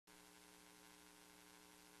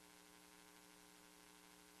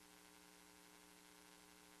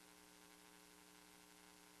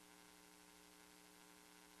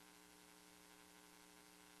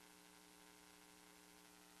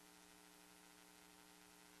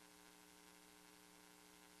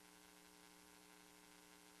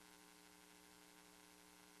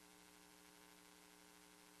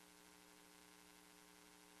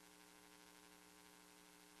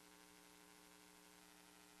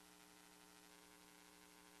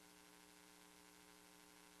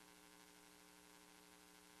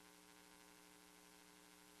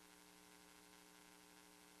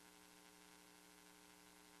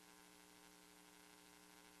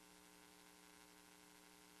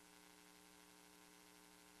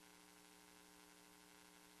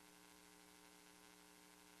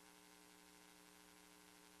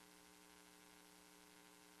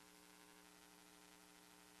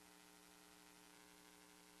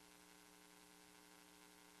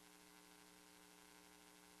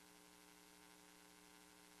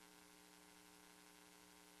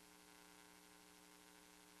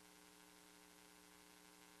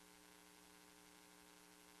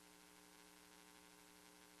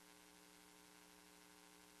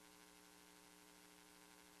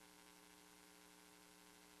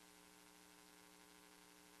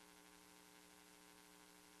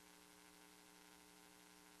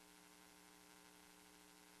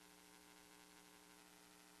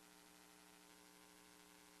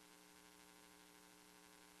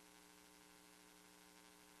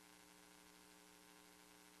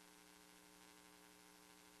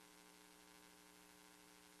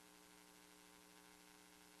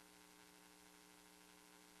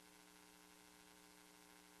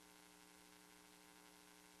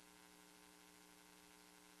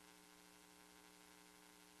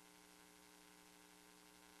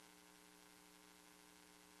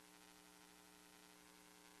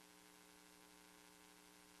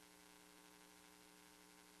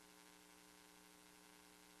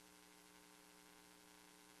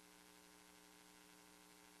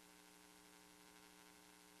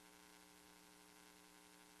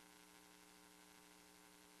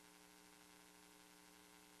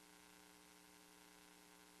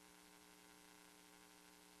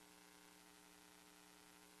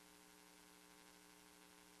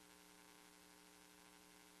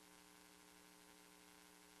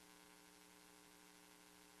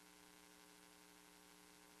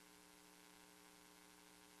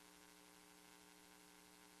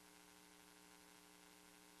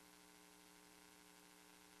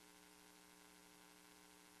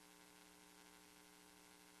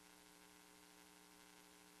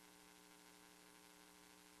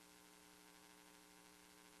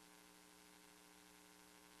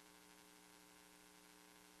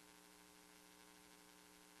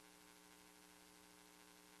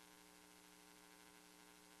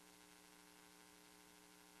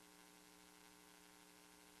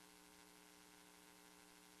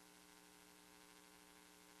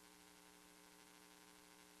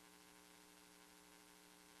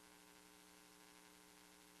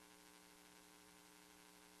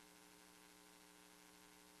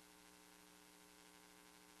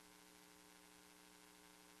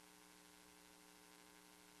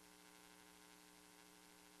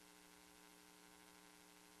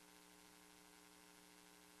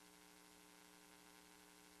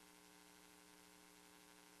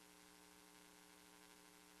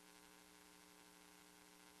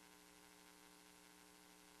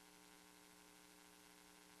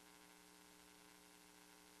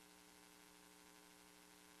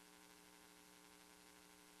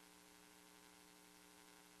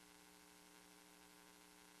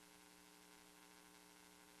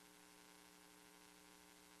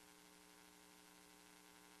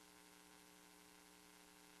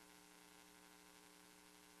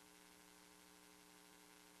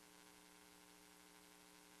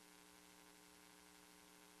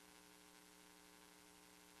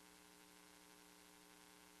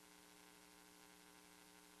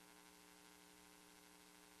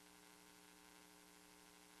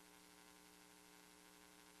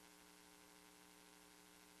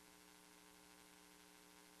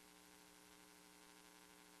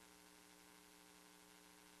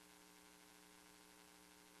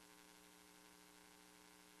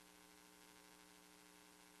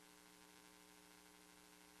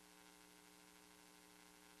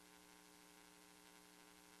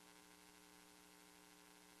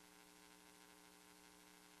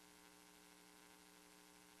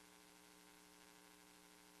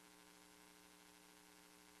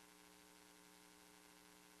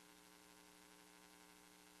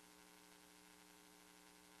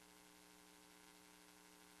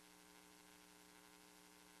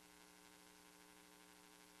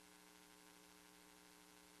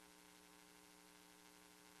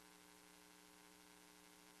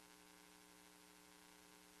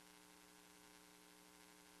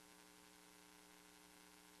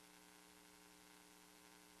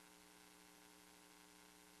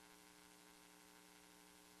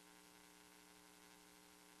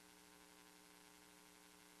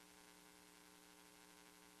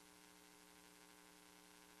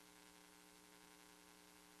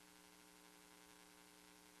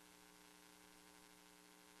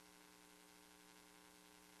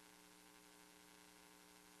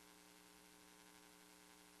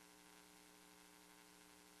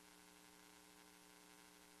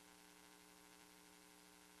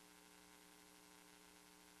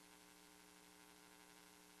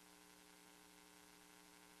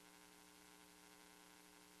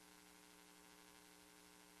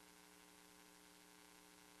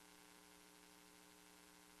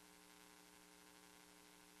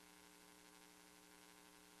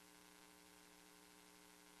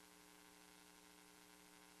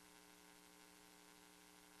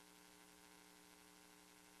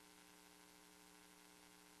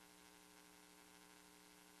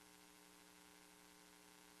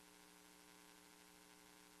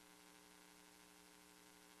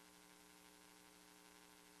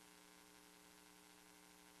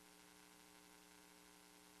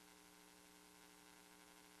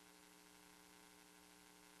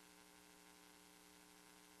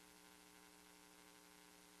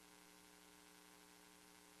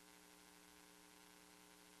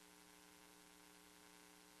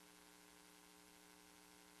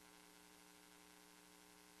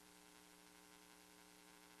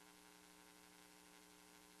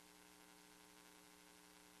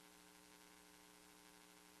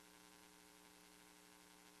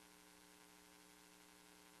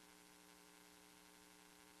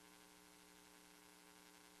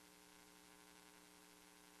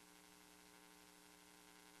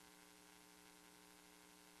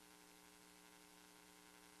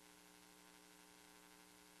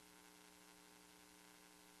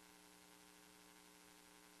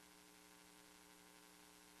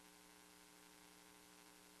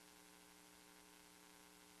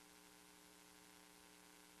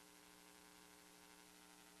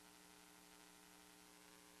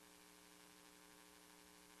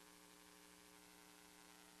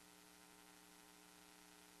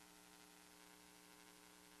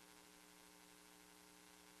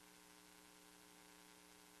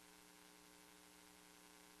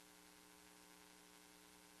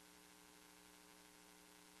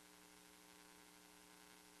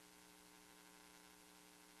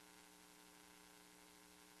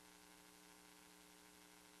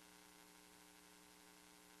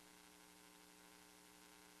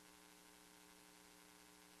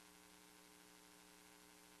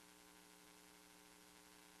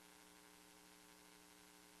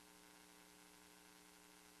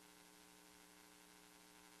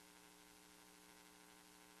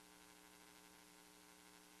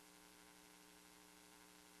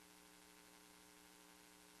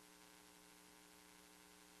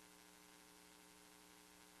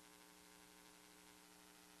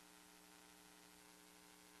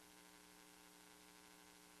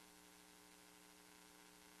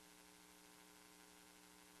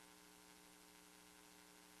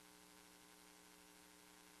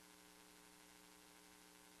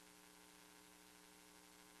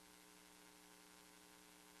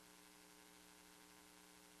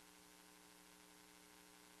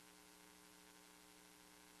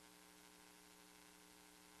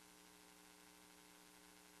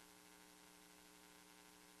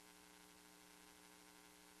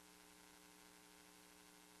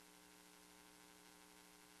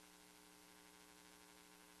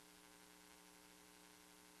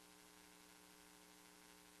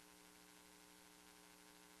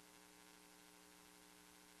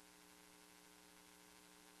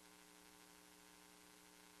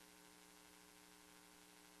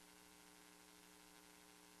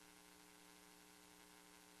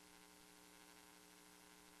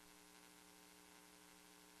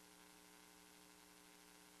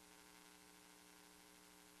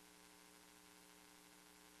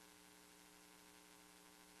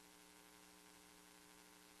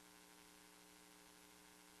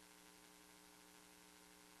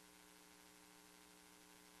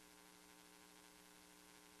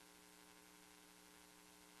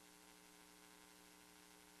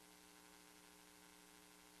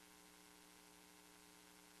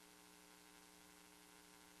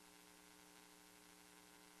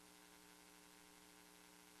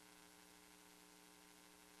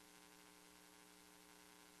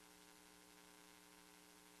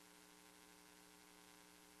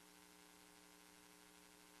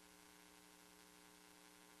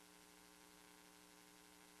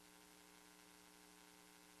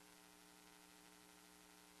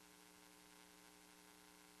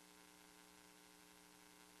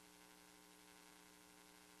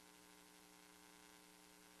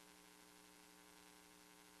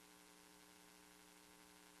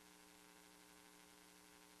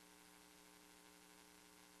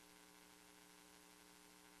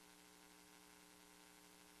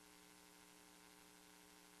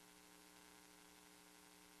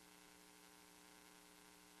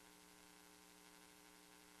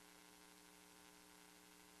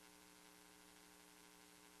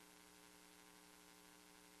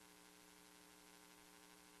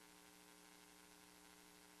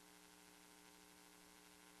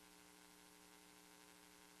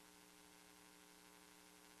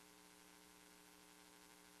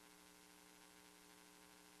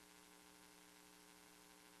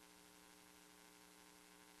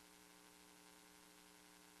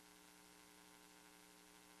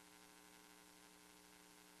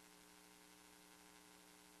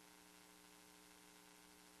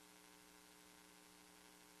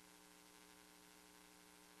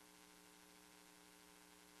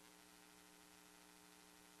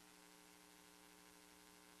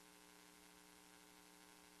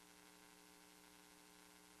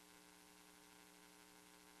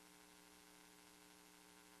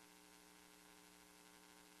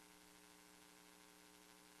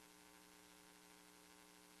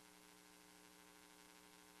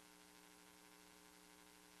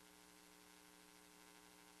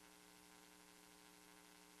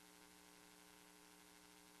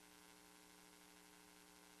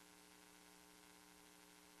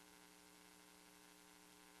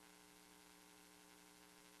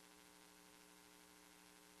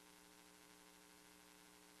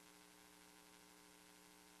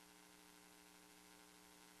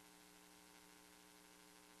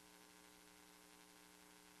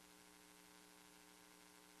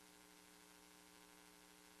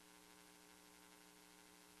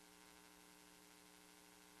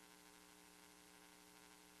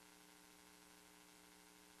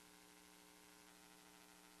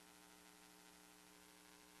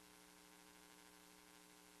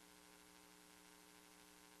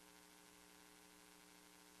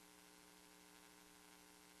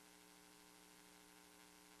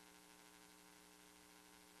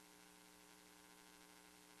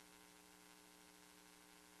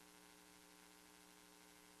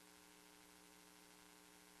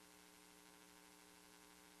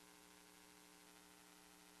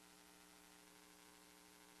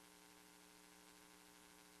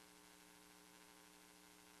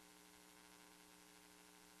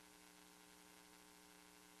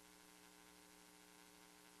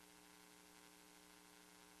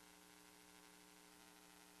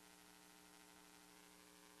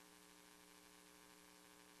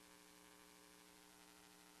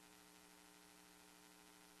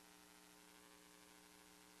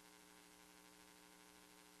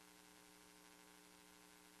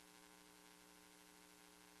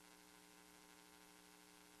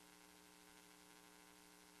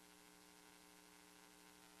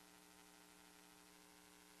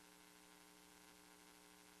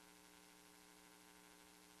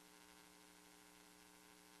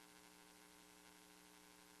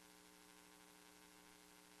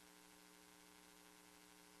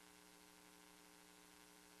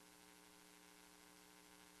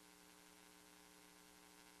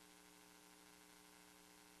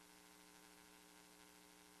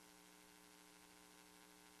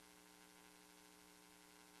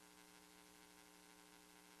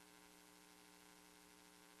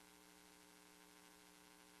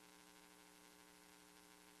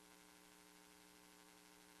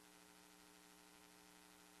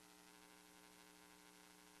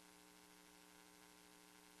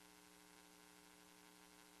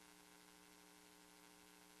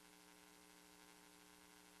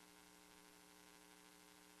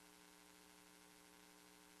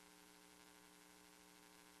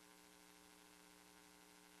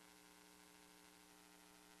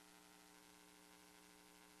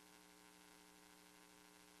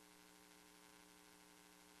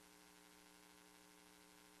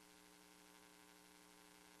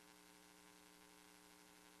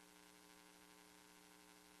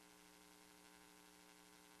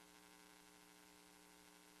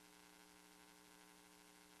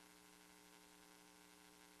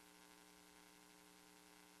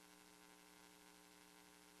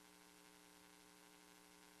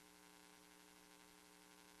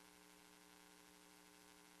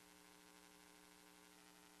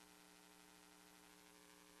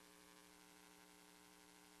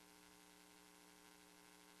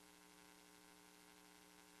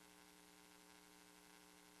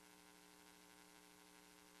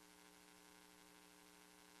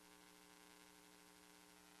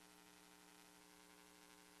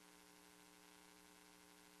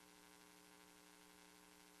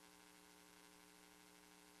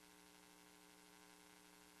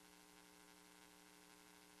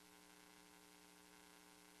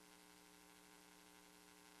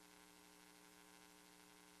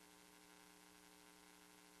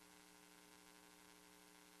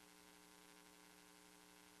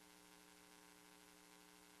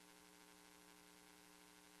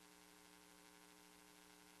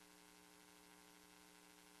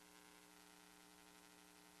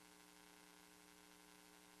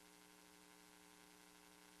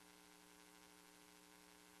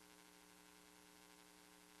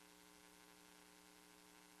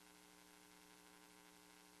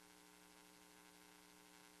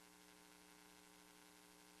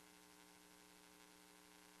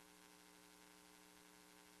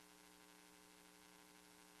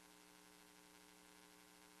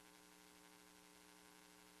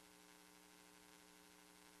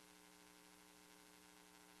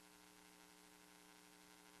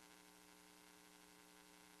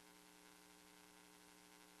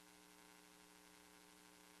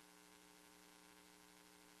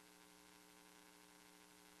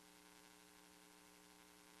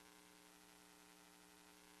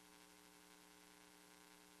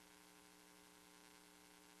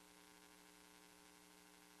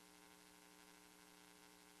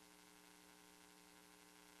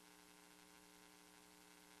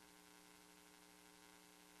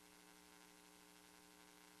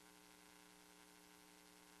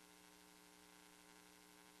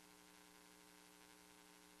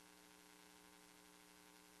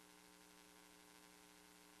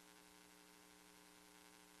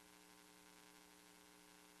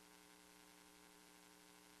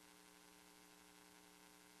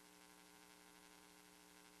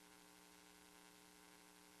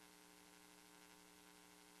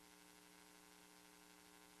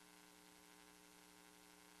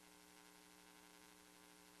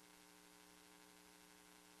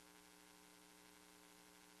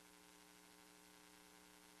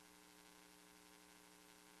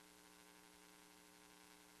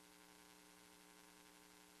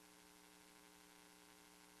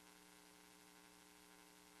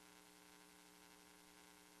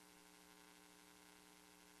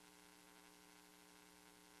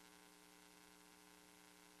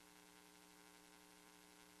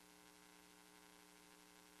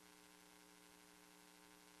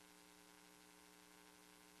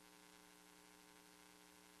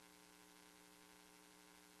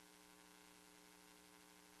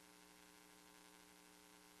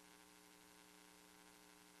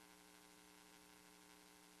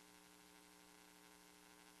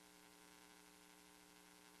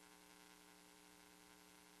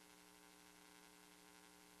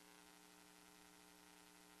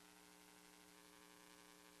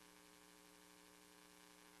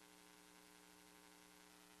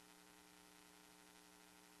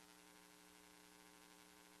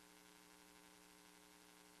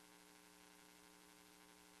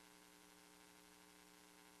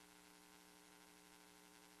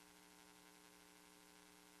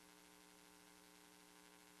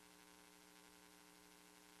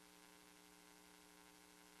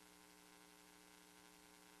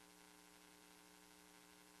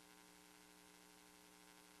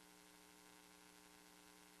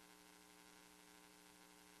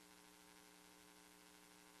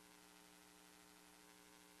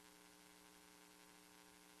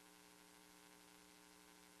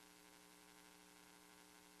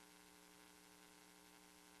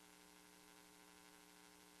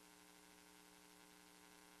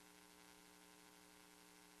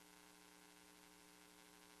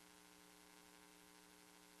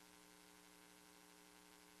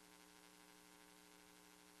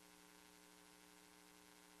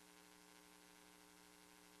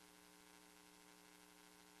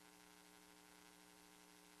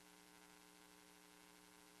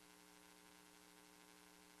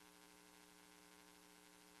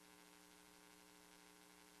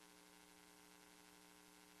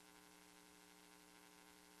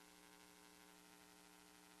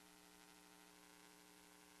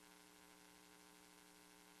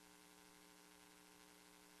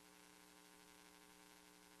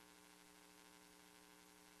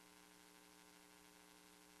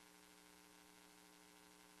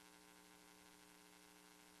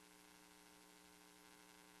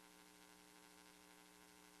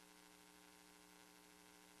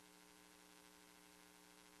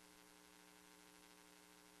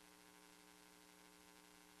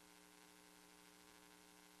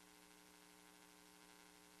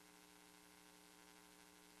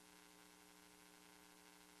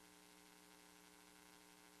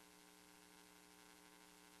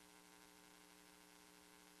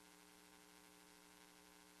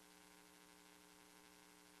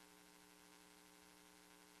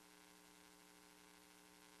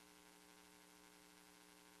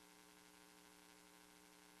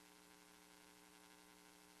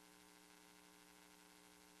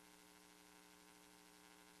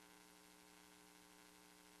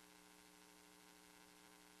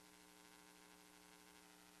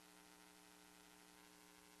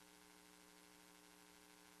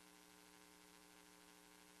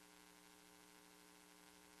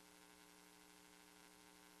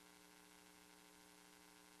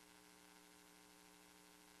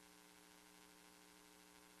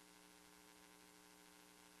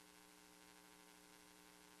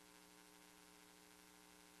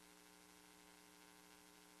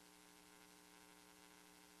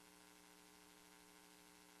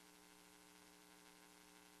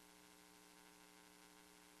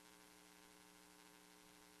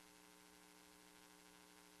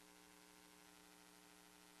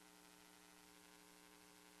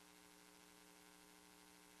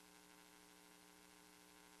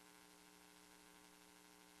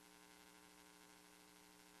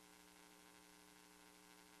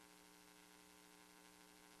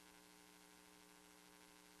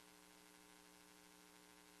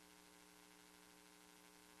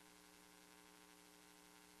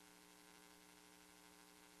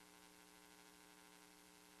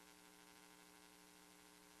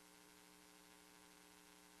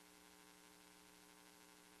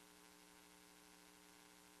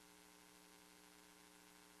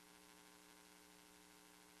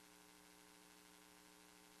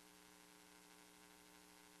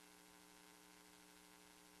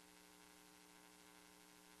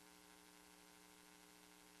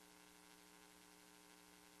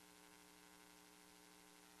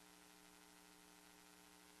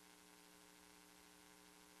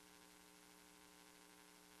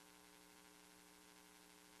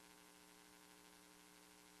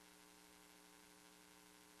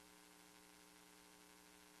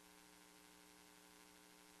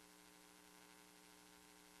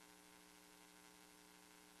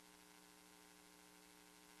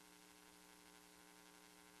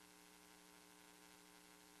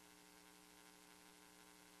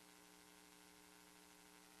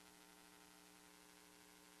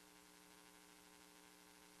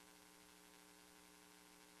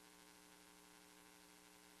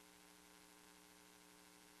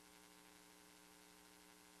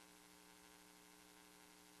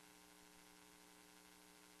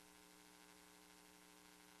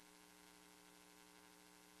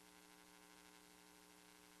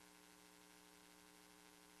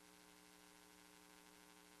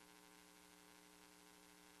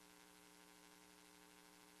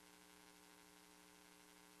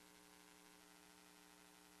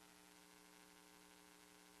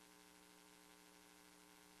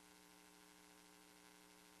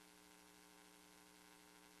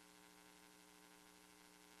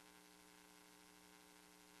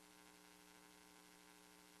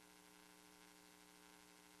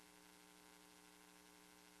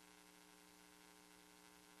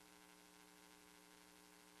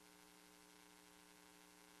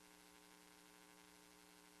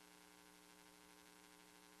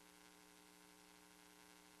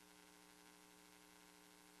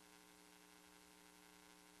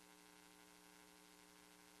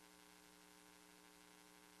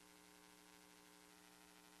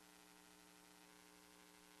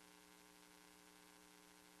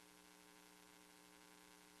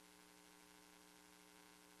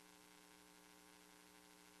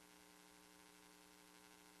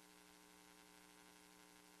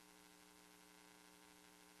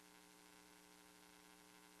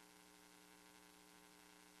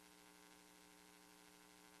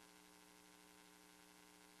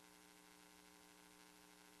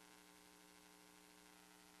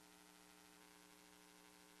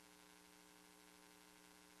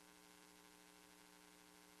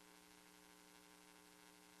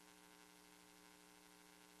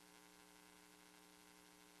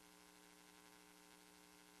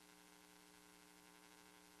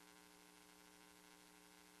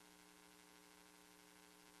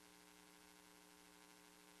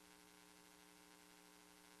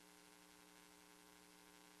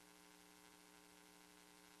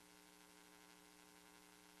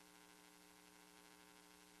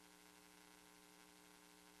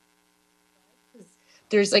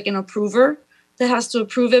there's like an approver that has to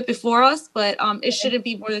approve it before us, but it shouldn't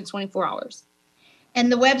be more than 24 hours.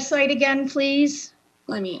 And the website again, please?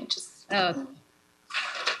 Let me just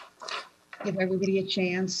give everybody a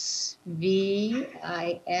chance.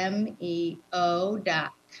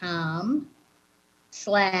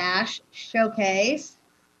 vimeo.com/showcase.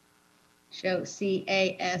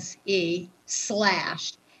 CASE/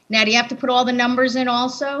 Now, do you have to put all the numbers in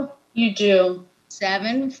also? You do.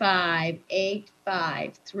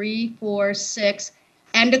 7585346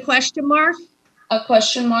 and a question mark? A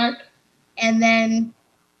question mark. And then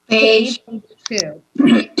Page 2.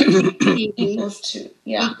 equals 2.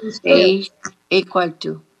 Yeah. Page equal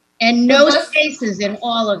to. And no spaces in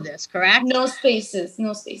all of this, correct? No spaces.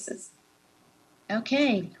 No spaces.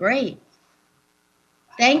 Okay, great.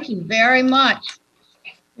 Thank you very much.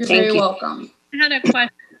 You're very welcome. I had a question.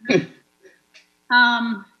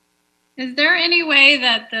 Is there any way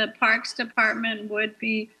that the Parks Department would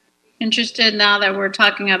be interested, now that we're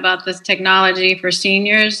talking about this technology for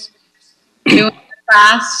seniors, doing a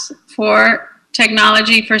class for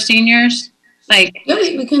technology for seniors? Like, yeah,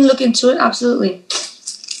 we can look into it. Absolutely.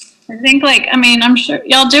 I think, like, I mean, I'm sure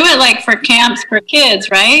y'all do it like for camps for kids,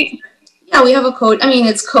 right? Yeah, we have a code. I mean,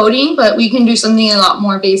 it's coding, but we can do something a lot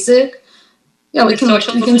more basic. Yeah, we can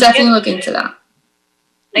definitely look into that.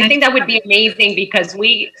 I think that would be amazing, because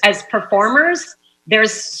we, as performers,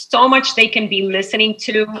 there's so much they can be listening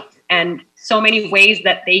to and so many ways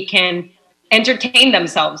that they can entertain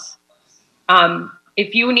themselves.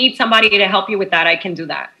 If you need somebody to help you with that, I can do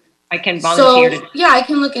that. I can volunteer. So, yeah, I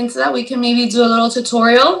can look into that. We can maybe do a little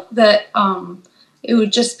tutorial that it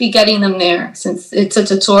would just be getting them there, since it's a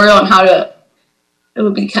tutorial on how to, it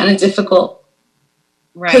would be kind of difficult.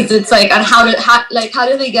 Right. Because it's like on how do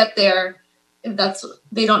they get there if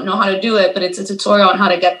they don't know how to do it, but it's a tutorial on how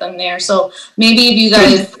to get them there. So maybe if you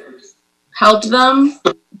guys helped them,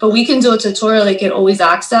 but we can do a tutorial they can always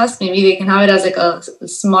access. Maybe they can have it as like a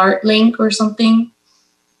smart link or something.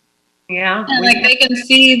 Yeah. And like they can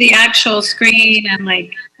see the actual screen, and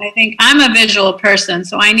like, I think I'm a visual person,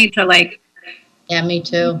 so I need to like. Yeah, me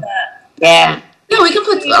too. Yeah. Yeah, we can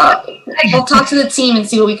put, we'll talk to the team and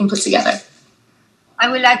see what we can put together. I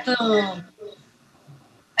would like to,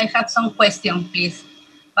 I have some questions, please.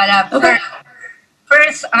 But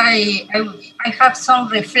first I have some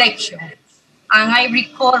reflection, and I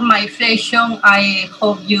record my reflection. I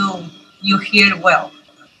hope you hear well.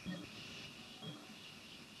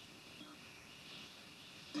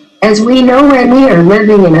 As we know, when we are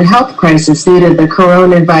living in a health crisis due to the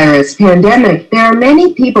coronavirus pandemic, there are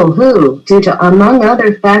many people who, due to, among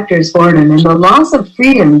other factors, boredom and the loss of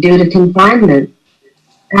freedom due to confinement,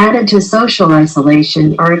 added to social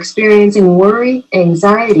isolation, are experiencing worry,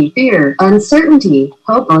 anxiety, fear, uncertainty,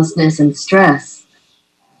 hopelessness, and stress,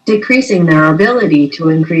 decreasing their ability to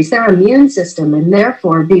increase their immune system and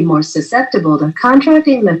therefore be more susceptible to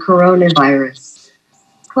contracting the coronavirus.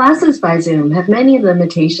 Classes by Zoom have many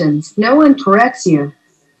limitations. No one corrects you.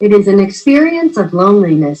 It is an experience of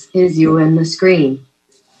loneliness, is you and the screen.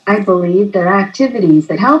 I believe that activities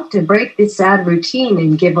that help to break this sad routine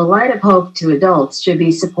and give a light of hope to adults should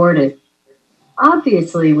be supported.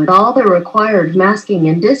 Obviously, with all the required masking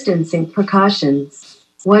and distancing precautions,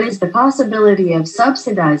 what is the possibility of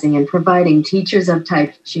subsidizing and providing teachers of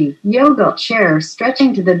Tai Chi, yoga, chairs,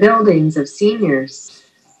 stretching to the buildings of seniors?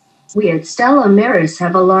 We at Stella Maris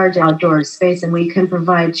have a large outdoor space, and we can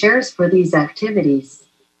provide chairs for these activities.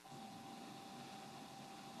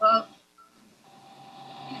 Well,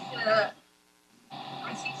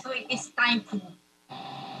 I think so it's time to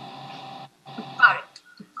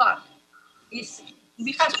cut.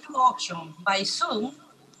 We have two options. By Zoom,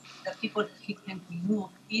 the people can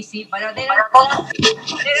move easy, but there are people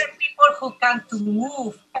who can't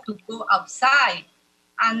move to go outside,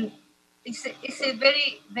 and it's a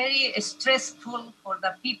very, very stressful for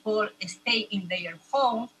the people to stay in their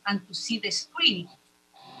phone and to see the screen.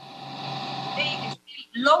 They feel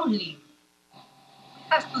lonely. We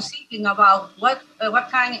have to thinking about what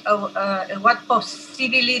kind of what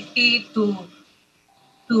possibility to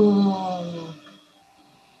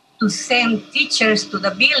send teachers to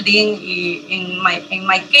the building. In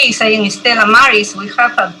my case, I am Stella Maris. We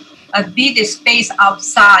have a big space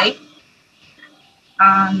outside.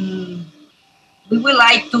 And we would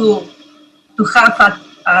like to have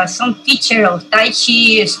some teacher of Tai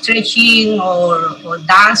Chi, stretching, or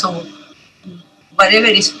dance, or whatever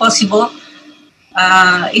is possible.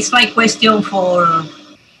 It's my question for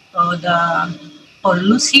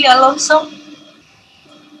Lucy Alonso.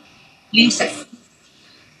 Please.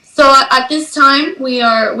 So at this time, we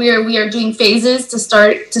are doing phases to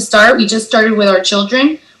start. We just started with our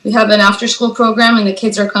children. We have an after-school program, and the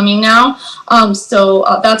kids are coming now. So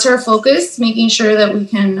that's our focus, making sure that we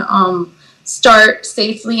can start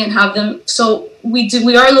safely and have them. So we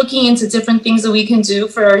are looking into different things that we can do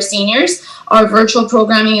for our seniors. Our virtual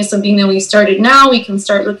programming is something that we started now. We can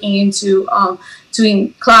start looking into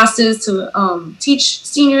doing classes to teach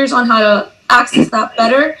seniors on how to access that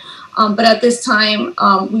better. But at this time,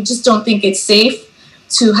 we just don't think it's safe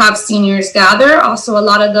to have seniors gather. Also, a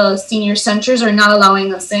lot of the senior centers are not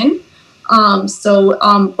allowing us in.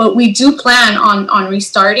 But we do plan on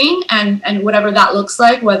restarting and whatever that looks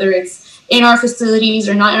like, whether it's in our facilities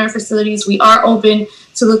or not in our facilities, we are open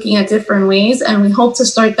to looking at different ways, and we hope to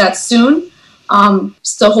start that soon.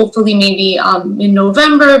 So hopefully maybe in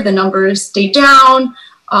November, if the numbers stay down.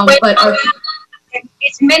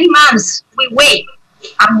 It's many months. We wait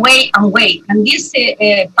and wait and wait. And this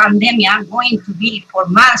pandemic going to be for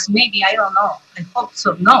months, maybe, I don't know. I hope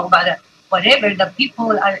so, no, but whatever, the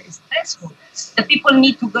people are stressful. The people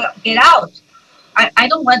need to get out. I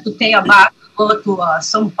don't want to take a bus, go to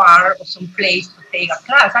some park or some place to take a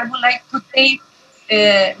class. I would like to take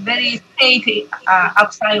very safe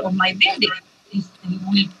outside of my building. It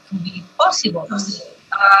will be possible.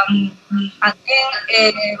 And then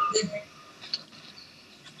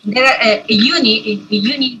there a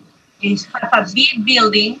uni is have a big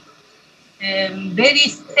building, very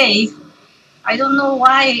safe. I don't know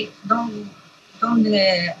why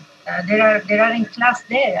they are in class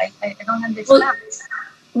there. I don't understand.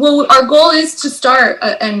 Well, our goal is to start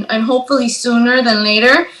and hopefully sooner than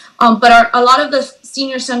later. But a lot of the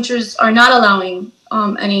senior centers are not allowing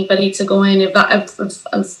anybody to go in. If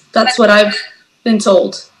that's what I've been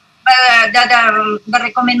told. The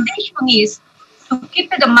recommendation is to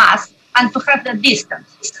keep the mask and to have the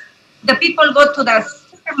distance. The people go to the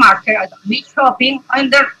supermarket, make shopping,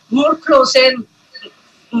 and they're more close and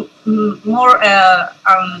more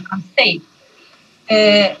unsafe.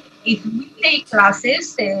 If we take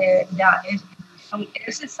classes, some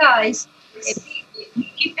exercise, we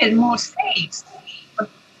keep it more safe. But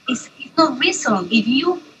it's no reason. If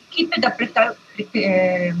you keep the precautions,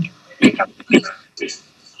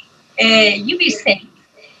 you be safe.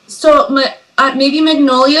 So maybe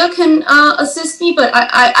Magnolia can assist me, but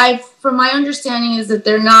I from my understanding is that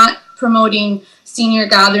they're not promoting senior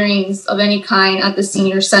gatherings of any kind at the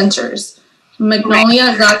senior centers. Magnolia,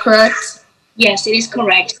 is that correct? Yes, it is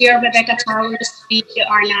correct. Here at Rebecca Towers, we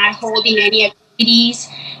are not holding any activities,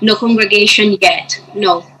 no congregation yet.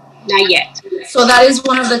 No, not yet. So that is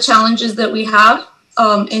one of the challenges that we have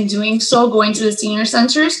in doing so, going to the senior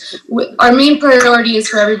centers. Our main priority is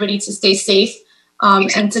for everybody to stay safe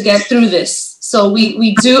and to get through this. So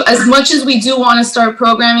we do, as much as we do want to start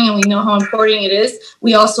programming and we know how important it is,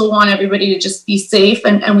 we also want everybody to just be safe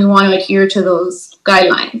and we want to adhere to those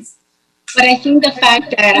guidelines. But I think the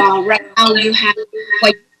fact that right now you have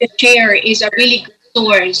what you share is a really good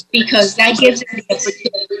source, because that gives them the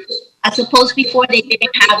opportunity. As opposed before they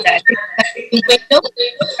didn't have that. It's a window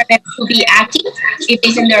for them to be active if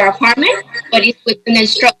it's in their apartment, but it's with an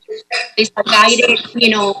instructor. It's a guided,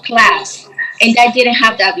 class. And that didn't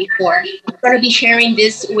have that before. I'm going to be sharing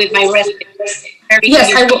this with my residents.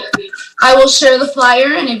 Yes, I will share the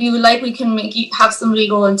flyer, and if you would like, we can have somebody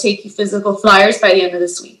go and take you physical flyers by the end of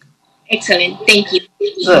this week. Excellent. Thank you.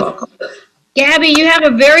 You're welcome. Gabby, you have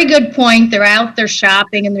a very good point. They're out, they're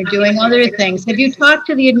shopping, and they're doing other things. Have you talked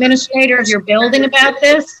to the administrator of your building about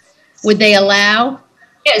this? Would they allow?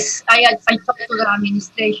 Yes, I talked to the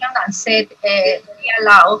administration and said we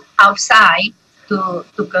allow outside to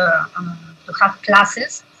have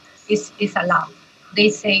classes. Is allowed. They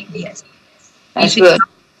say yes. That's good.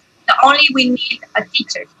 Only we need a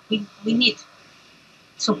teacher. We need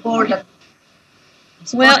support.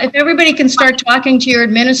 Well, if everybody can start talking to your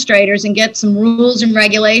administrators and get some rules and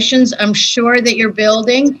regulations, I'm sure that your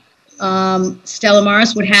building, Stella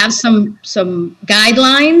Maris, would have some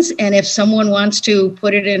guidelines. And if someone wants to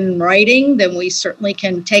put it in writing, then we certainly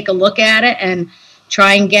can take a look at it and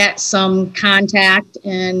try and get some contact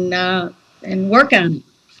and work on it.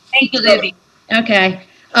 Thank you, Debbie. Okay.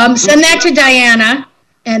 Send that to Diana,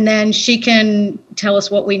 and then she can tell us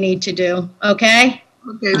what we need to do. Okay?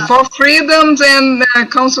 Okay, for Freedoms and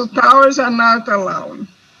Council Towers are not allowed.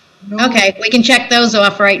 No. Okay, we can check those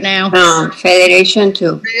off right now. No, Federation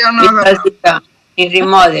too. They are not allowed. It's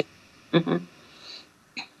remodeled.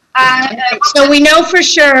 So we know for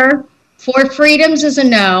sure, for Freedoms is a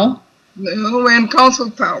no. No, and Council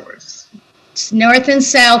Towers. North and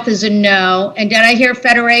South is a no. And did I hear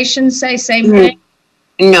Federation say same thing?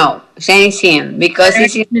 No, same, because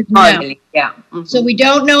it's remodeling. Yeah. Mm-hmm. So we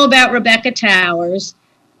don't know about Rebecca Towers,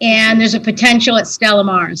 and there's a potential at Stella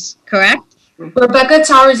Maris, correct? Rebecca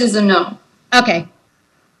Towers is a no. Okay.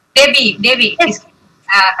 Debbie, Yes.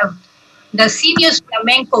 the Seniors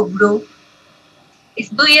Flamenco group is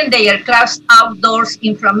doing their class outdoors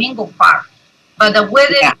in Flamingo Park, but the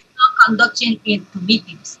weather Yeah. is not conducting into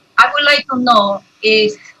meetings. I would like to know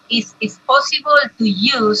is possible to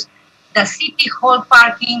use the city hall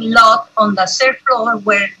parking lot on the third floor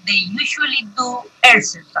where they usually do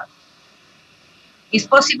exercise. Is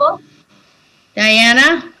possible?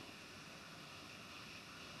 Diana?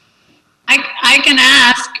 I can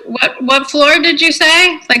ask, what floor did you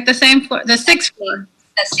say? It's like the same floor, the 6th floor.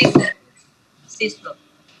 The sixth floor.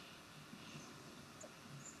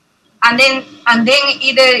 And then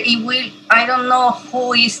either it will, I don't know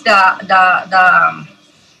who is the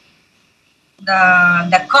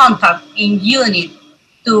contact in unit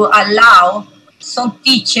to allow some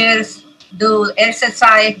teachers do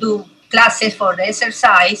exercise, do classes for the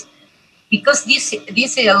exercise, because this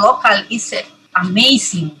local is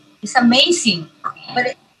amazing. It's amazing,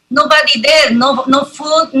 but nobody there, no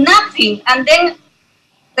food, nothing. And then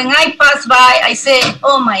when I pass by, I say,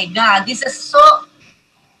 "Oh my God, this is so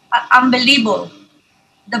unbelievable."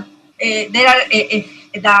 The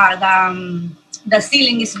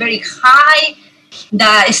ceiling is very high.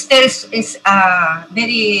 The stairs is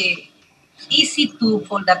very easy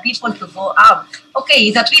for the people to go out.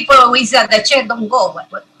 Okay, the people always at the chair don't go,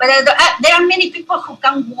 but there are many people who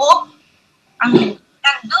can walk and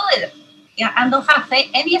can do it, yeah, and don't have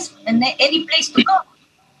any place to go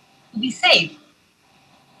to be safe.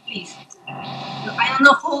 Please, I don't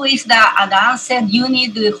know who is the answer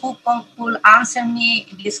unit who could answer me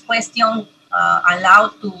this question.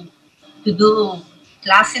 Allowed to do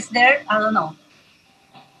classes there? I don't know.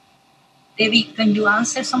 Debbie, can you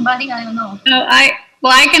answer somebody? I don't know. No,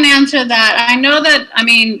 I can answer that. I know that, I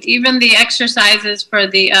mean, even the exercises for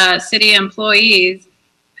the city employees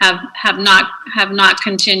have not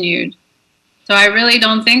continued. So I really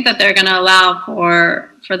don't think that they're going to allow for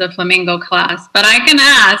the Flamingo class. But I can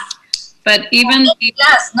ask. But even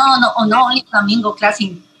class, no, only Flamingo class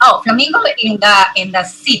Flamingo in the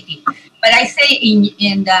city. But I say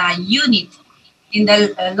in the unit, in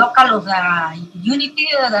the local of the unity,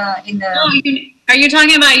 in the. No, are you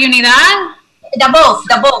talking about Unidad? The both.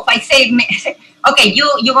 I say, okay,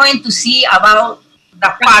 you're going to see about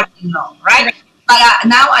the parking lot, right? But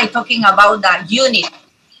now I'm talking about the unit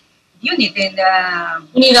in the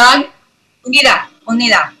Unidad.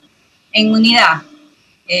 In Unidad.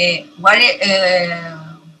 What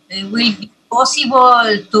it will be possible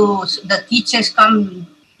to the teachers come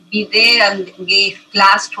be there and give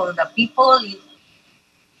class for the people?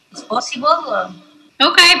 It's possible.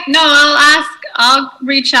 Okay, no, I'll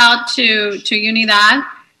reach out to Unidad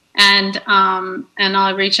and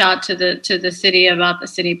I'll reach out to the city about the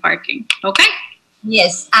city parking. Okay.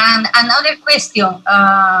 Yes, and another question.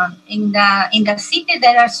 In the city,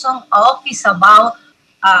 there are some office about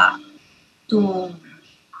to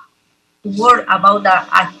work about the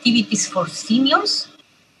activities for seniors,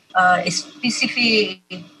 specific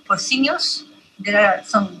for seniors. There are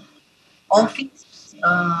some office.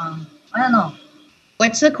 I don't know.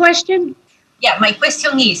 What's the question? Yeah, my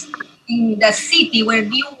question is, in the city where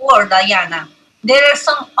you work, Diana, there are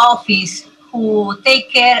some office who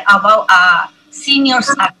take care about seniors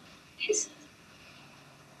activities.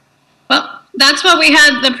 Well, that's what we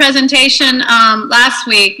had the presentation last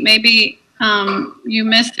week. Maybe you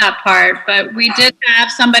missed that part, but we did have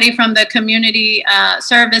somebody from the community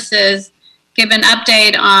services give an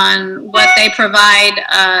update on what they provide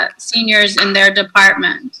seniors in their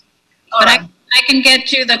department. But I can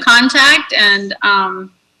get you the contact, and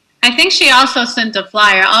I think she also sent a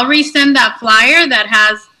flyer. I'll resend that flyer that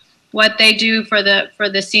has what they do for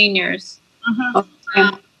the seniors. Okay.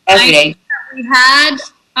 That's great. We had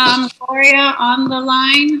Gloria on the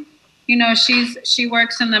line. You know, she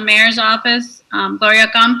works in the mayor's office, Gloria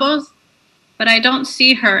Campos, but I don't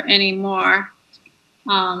see her anymore.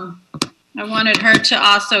 I wanted her to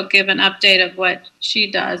also give an update of what she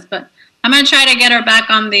does, but I'm going to try to get her back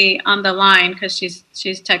on the line because she's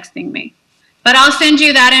texting me. But I'll send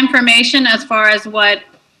you that information as far as what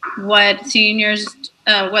seniors,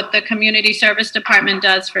 what the community service department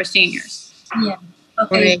does for seniors. Yeah.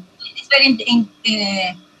 Okay. Right. It's very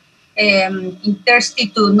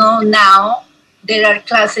interesting to know now. There are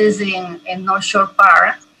classes in North Shore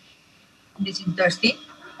Park. This is interesting.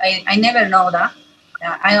 I never know that.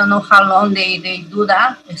 I don't know how long they do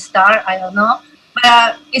that. Start. I don't know.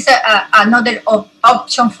 But it's another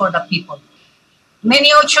option for the people. Many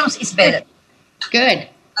options is better. Good.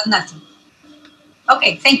 But nothing.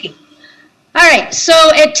 Okay, thank you. All right, so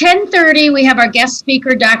at 10:30, we have our guest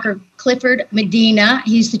speaker, Dr. Clifford Medina.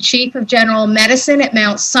 He's the Chief of General Medicine at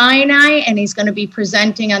Mount Sinai, and he's going to be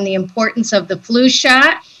presenting on the importance of the flu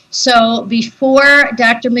shot. So before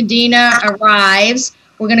Dr. Medina arrives,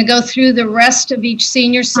 we're going to go through the rest of each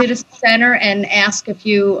senior citizen center and ask if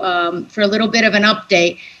you, for a little bit of an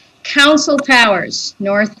update. Council Towers,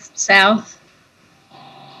 north, south.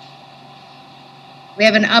 We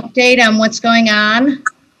have an update on what's going on.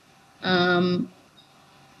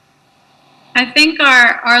 I think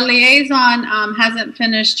our liaison hasn't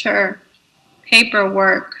finished her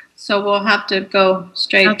paperwork, so we'll have to go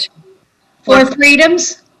straight. Okay. Four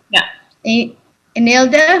Freedoms? Yeah.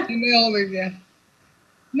 Inilda? Inilda, yeah.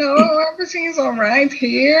 No, everything's all right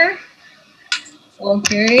here.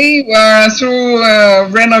 Okay, we're through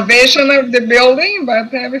renovation of the building,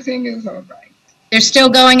 but everything is all right. They're still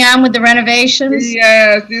going on with the renovations?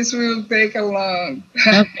 Yes, this will take a long.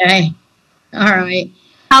 Okay. All right.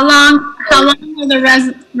 How long will the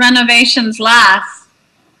renovations last?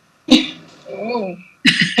 Oh.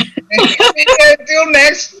 Until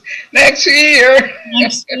next year.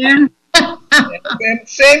 Next year? And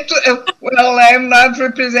same to, well, I'm not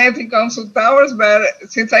representing Council Towers, but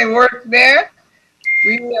since I work there,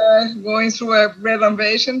 we are going through a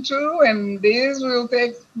renovation too, and this will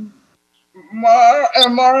take more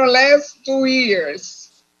or less 2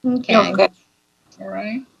 years. Okay. Okay. All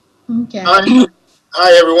right. Okay.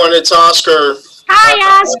 Hi, everyone. It's Oscar.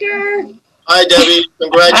 Hi, Oscar. Hi, Debbie.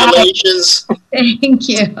 Congratulations. Thank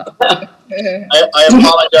you. I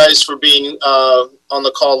apologize for being on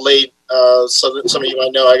the call late. So that some of you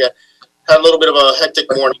might know I had a little bit of a hectic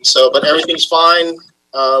morning. But everything's fine.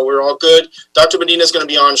 We're all good. Dr. Medina is going to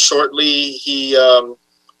be on shortly. He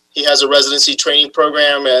has a residency training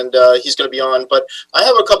program, and he's going to be on. But I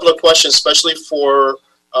have a couple of questions, especially for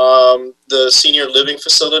the senior living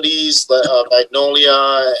facilities,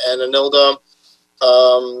 Magnolia and Inilda,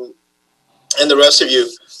 and the rest of you.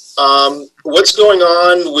 What's going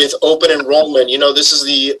on with open enrollment? You know, this is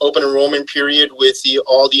the open enrollment period with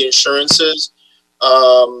all the insurances.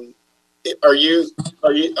 Are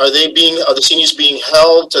the seniors being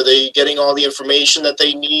helped? Are they getting all the information that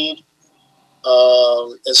they need?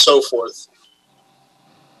 And so forth.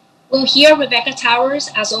 Well, here at Rebecca Towers,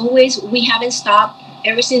 as always, we haven't stopped.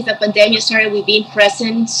 Ever since the pandemic started, we've been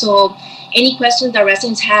present. So any questions that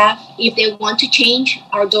residents have, if they want to change,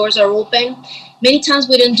 our doors are open. Many times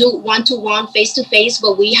we don't do one-to-one, face-to-face,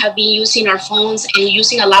 but we have been using our phones and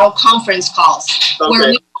using a lot of conference calls. Okay. Where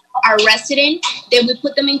we our resident, then we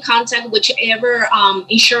put them in contact with whichever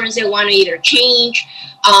insurance they want to either change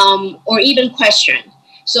or even question.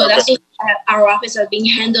 So okay. That's our office has been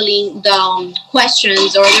handling the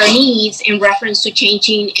questions or their needs in reference to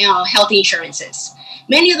changing health insurances.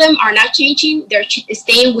 Many of them are not changing; they're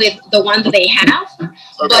staying with the one that they have. Okay.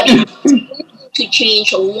 But if to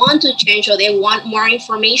change or want to change or they want more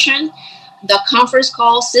information, the conference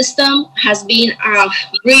call system has been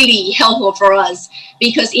really helpful for us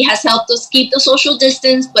because it has helped us keep the social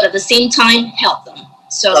distance, but at the same time help them.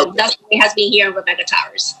 So okay. That's what it has been here in Rebecca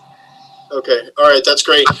Towers. Okay, all right, that's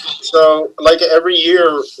great. So, like every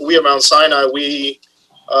year, we at Mount Sinai, we're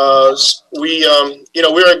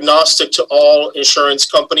agnostic to all insurance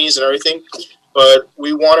companies and everything, but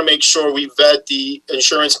we want to make sure we vet the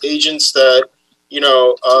insurance agents that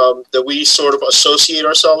that we sort of associate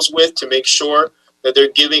ourselves with to make sure that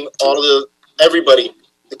they're giving everybody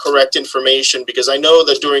the correct information, because I know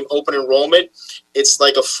that during open enrollment, it's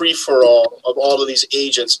like a free-for-all of all of these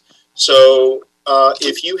agents. So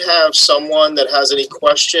if you have someone that has any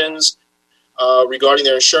questions regarding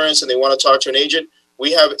their insurance and they want to talk to an agent,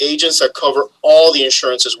 we have agents that cover all the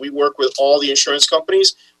insurances. We work with all the insurance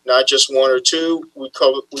companies, not just one or two. We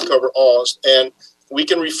cover all. And we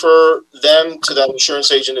can refer them to that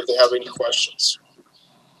insurance agent if they have any questions.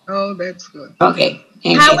 Oh, that's good. Okay.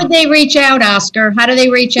 How would they reach out, Oscar? How do they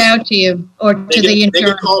reach out to you or to the insurance?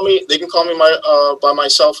 They can call me by my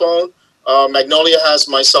cell phone. Magnolia has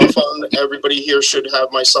my cell phone. Everybody here should have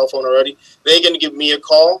my cell phone already. They can give me a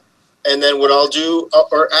call, and then what I'll do,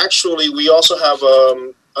 or actually, we also have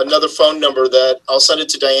another phone number that I'll send it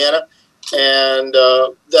to Diana, and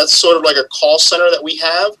that's sort of like a call center that we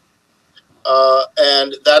have.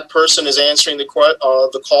 And that person is answering the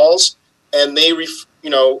calls, and they refer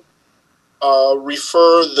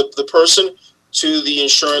the person to the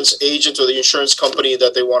insurance agent or the insurance company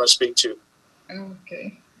that they want to speak to.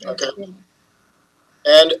 Okay. Okay.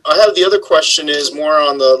 And I have the other question is more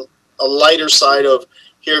on a lighter side of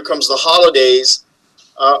here comes the holidays.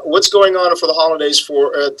 What's going on for the holidays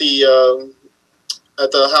at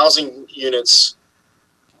the housing units?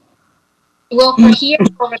 Well, for here,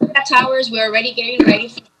 for Rebecca Towers, we're already getting ready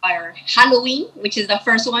for our Halloween, which is the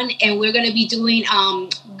first one, and we're going to be doing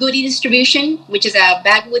goodie distribution, which is a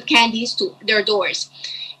bag with candies to their doors.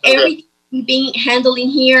 Okay. Everything being handling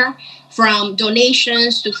here, from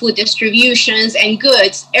donations to food distributions and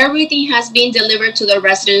goods, everything has been delivered to the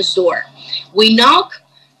resident's door. We knock,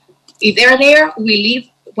 if they're there, we leave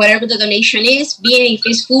whatever the donation is. Being if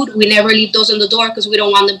it's food, we never leave those on the door because we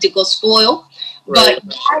don't want them to go spoil. Right. But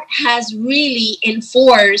that has really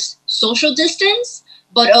enforced social distance,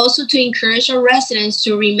 but also to encourage our residents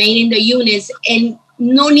to remain in the units and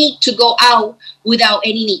no need to go out without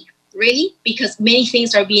any need, really, because many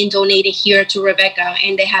things are being donated here to Rebecca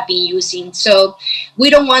and they have been using. So we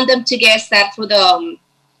don't want them to get sad for the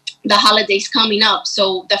holidays coming up.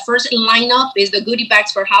 So the first lineup is the goodie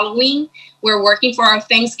bags for Halloween. We're working for our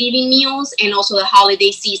Thanksgiving meals and also the holiday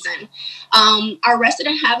season. Our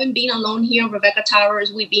residents haven't been alone here in Rebecca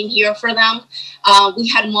Towers. We've been here for them. We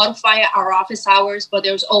had modified our office hours, but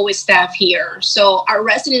there's always staff here. So our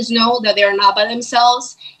residents know that they're not by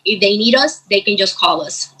themselves. If they need us, they can just call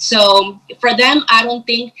us. So for them, I don't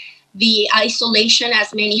think the isolation,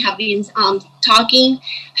 as many have been talking,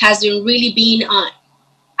 hasn't really been,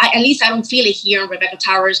 at least I don't feel it here in Rebecca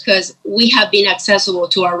Towers because we have been accessible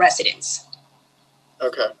to our residents.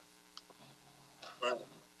 Okay.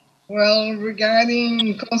 Well,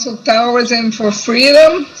 regarding Council Towers and for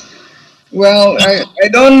Freedom, well, I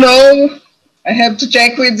don't know. I have to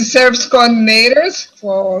check with the service coordinators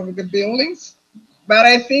for the buildings, but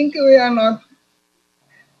I think we are not.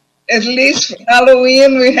 At least for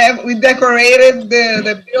Halloween, we decorated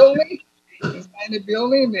the building, inside the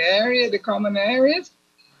building, the area, the common areas,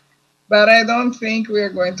 but I don't think we are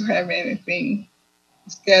going to have anything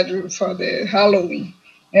scheduled for the Halloween.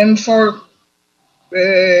 And for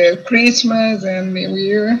Christmas and New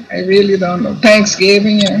Year, I really don't know.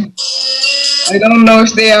 Thanksgiving, I don't know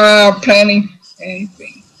if they are planning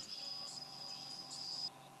anything.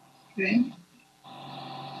 Okay.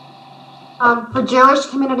 For Jewish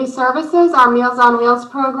Community Services, our Meals on Wheels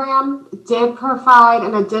program did provide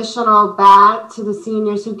an additional bag to the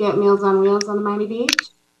seniors who get Meals on Wheels on the Miami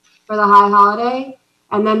Beach for the high holiday.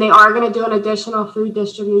 And then they are going to do an additional food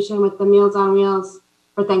distribution with the Meals on Wheels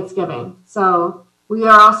for Thanksgiving. So we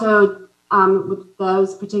are also, with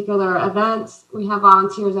those particular events, we have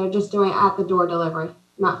volunteers that are just doing at the door delivery,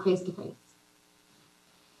 not face-to-face.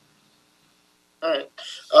 All right.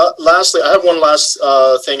 Lastly, I have one last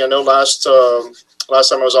thing. I know last time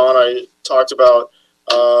I was on, I talked about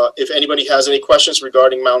if anybody has any questions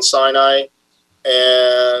regarding Mount Sinai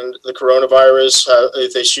and the coronavirus,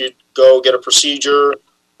 if they should go get a procedure,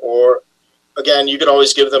 or again, you could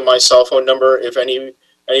always give them my cell phone number if any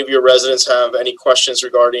of your residents have any questions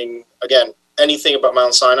regarding, again, anything about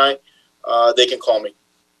Mount Sinai, they can call me.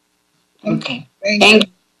 Okay.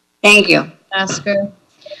 Thank you. Oscar.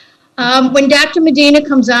 When Dr. Medina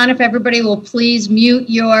comes on, if everybody will please mute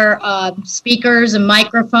your speakers and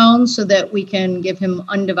microphones so that we can give him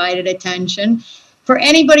undivided attention. For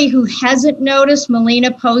anybody who hasn't noticed,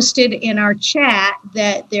 Melina posted in our chat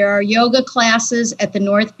that there are yoga classes at the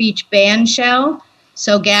North Beach Band Shell.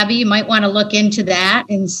 So Gabby, you might want to look into that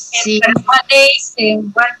and see. What days,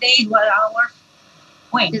 what hour?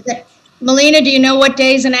 When? Melina, do you know what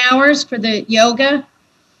days and hours for the yoga?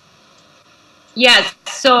 Yes,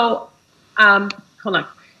 so, hold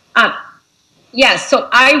on. Yes, so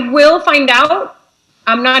I will find out.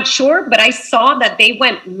 I'm not sure, but I saw that they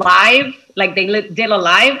went live, like they did a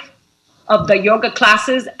live of the yoga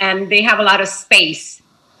classes, and they have a lot of space.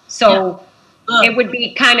 So it would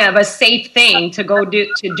be kind of a safe thing to go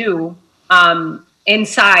do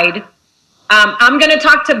inside. I'm going to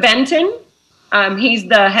talk to Benton. He's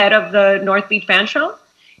the head of the North Beach Band Shell,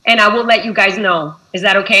 and I will let you guys know. Is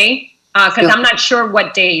that okay? Because I'm not sure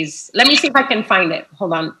what days. Let me see if I can find it.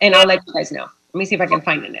 Hold on, and I'll let you guys know. Let me see if I can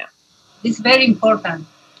find it now. It's very important.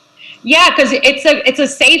 Yeah, because it's a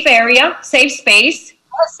safe area, safe space.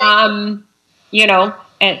 You know,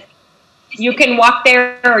 and you can walk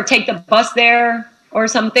there or take the bus there or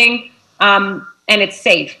something, and it's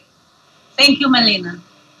safe. Thank you, Melina.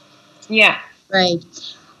 Yeah. Right.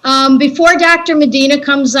 Before Dr. Medina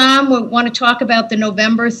comes on, we want to talk about the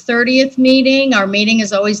November 30th meeting. Our meeting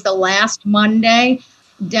is always the last Monday.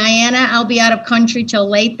 Diana, I'll be out of country till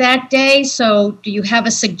late that day. So do you have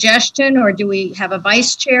a suggestion, or do we have a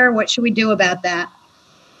vice chair? What should we do about that?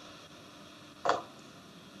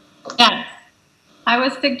 Yeah, I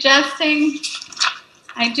was suggesting,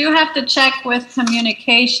 I do have to check with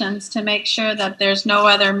communications to make sure that there's no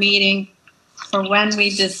other meeting for when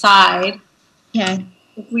we decide. Okay.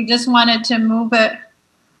 If we just wanted to move it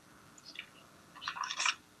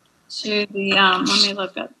to the, let me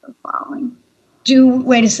look at the following.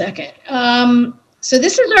 Wait a second. So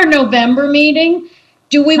this is our November meeting.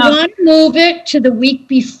 Do we want to move it to the week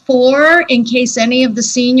before in case any of the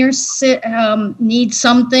seniors need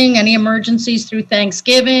something, any emergencies through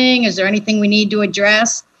Thanksgiving? Is there anything we need to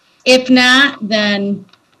address? If not, then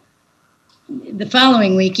the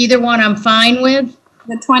following week. Either one I'm fine with.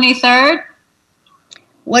 The 23rd?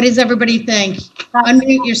 What does everybody think?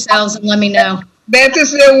 Unmute yourselves and let me know. That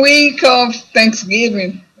is the week of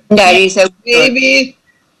Thanksgiving. That is a Maybe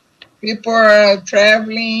people are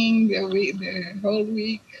traveling the whole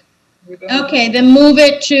week. Okay, then move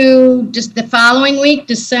it to just the following week,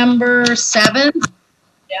 December 7th.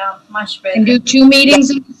 Yeah, much better. And do 2 meetings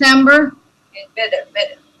in December. Better.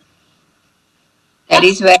 That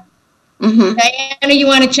is better. Mm-hmm. Diana, you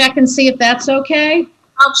want to check and see if that's okay?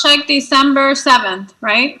 I'll check December 7th,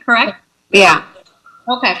 right? Correct? Yeah.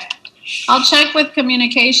 Okay. I'll check with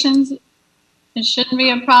communications. It shouldn't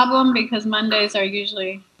be a problem because Mondays are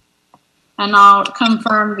usually, and I'll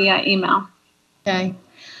confirm via email. Okay.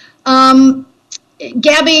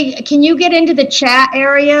 Gabby, can you get into the chat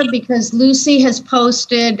area because Lucy has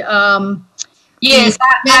posted Yes,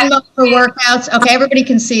 for workouts. Okay, everybody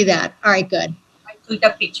can see that. All right, good. I took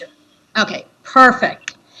a picture. Okay,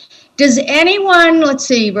 perfect. Does anyone, let's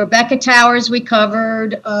see, Rebecca Towers we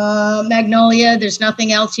covered, Magnolia, there's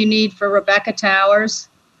nothing else you need for Rebecca Towers?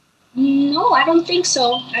 No, I don't think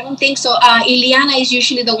so. Ileana is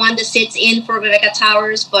usually the one that sits in for Rebecca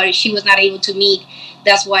Towers, but she was not able to meet.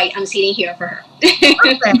 That's why I'm sitting here for her.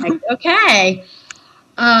 Perfect. Okay.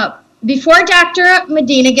 Before Dr.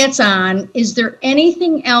 Medina gets on, is there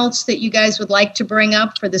anything else that you guys would like to bring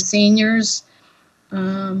up for the seniors?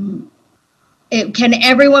 Can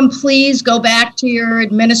everyone please go back to your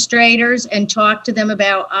administrators and talk to them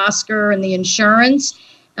about Oscar and the insurance?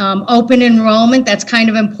 Open enrollment, that's kind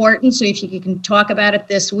of important. So if you can talk about it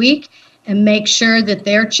this week and make sure that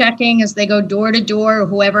they're checking as they go door to door, or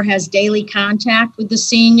whoever has daily contact with the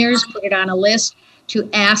seniors, put it on a list to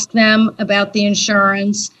ask them about the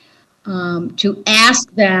insurance, to ask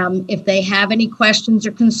them if they have any questions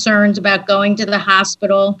or concerns about going to the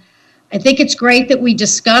hospital. I think it's great that we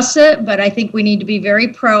discuss it, but I think we need to be very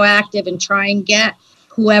proactive and try and get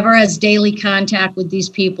whoever has daily contact with these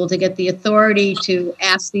people to get the authority to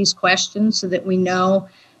ask these questions so that we know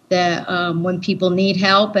that when people need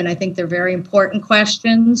help, and I think they're very important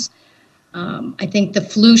questions. I think the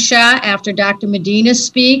flu shot, after Dr. Medina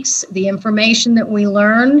speaks, the information that we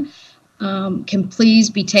learn can please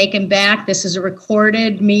be taken back. This is a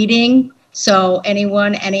recorded meeting, so any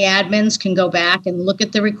admins can go back and look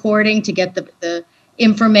at the recording to get the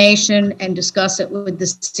information and discuss it with the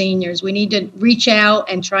seniors. We need to reach out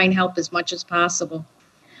and try and help as much as possible.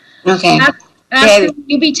 Okay. Oscar, will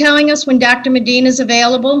you be telling us when Dr. Medina is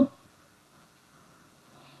available?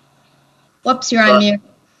 Whoops, you're on mute.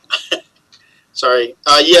 Sorry.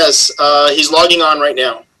 Yes, he's logging on right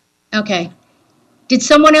now. Okay. Did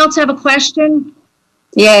someone else have a question?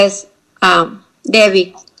 Yes,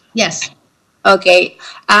 Debbie. Yes. Okay,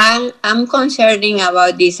 I'm concerning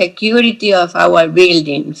about the security of our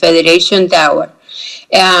building, Federation Tower.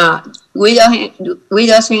 We don't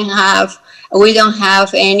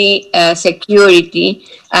have any security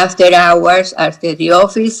after hours, after the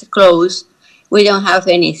office closed. We don't have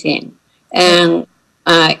anything, and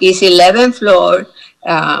it's 11th floor.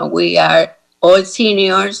 We are all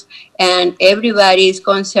seniors, and everybody is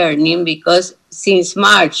concerning because since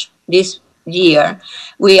March this year,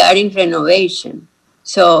 we are in renovation.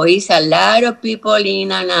 So it's a lot of people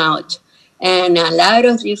in and out, and a lot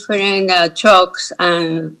of different trucks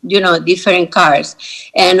and, different cars,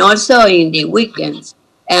 and also in the weekends.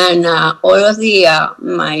 And all of the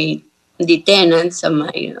tenants and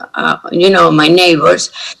my neighbors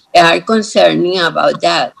are concerning about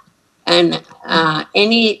that. And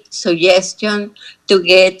any suggestion to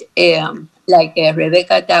get like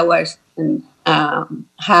Rebecca Towers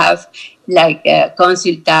have like a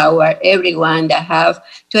Council Tower, everyone that have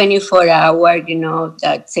 24-hour,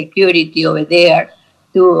 that security over there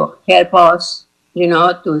to help us,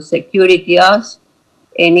 to security us.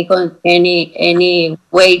 Any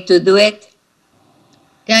way to do it?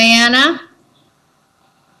 Diana?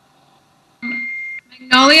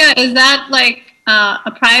 Magnolia, is that like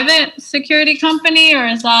a private security company or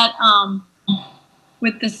is that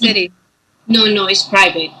with the city? No, it's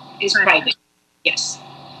private. It's private. Yes.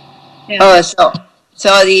 Yeah. Oh, so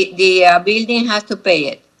the building has to pay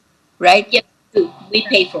it, right? Yes, we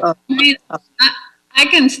pay for it. I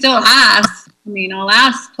can still ask. I'll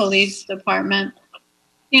ask police department,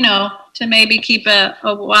 to maybe keep a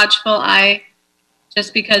watchful eye,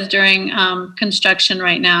 just because during construction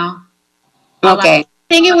right now, Okay.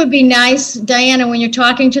 I think it would be nice, Diana, when you're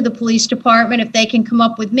talking to the police department, if they can come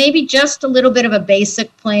up with maybe just a little bit of a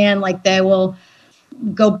basic plan, like they will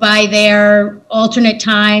go by there alternate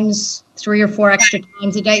times, 3 or 4 extra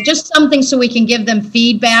times a day, just something so we can give them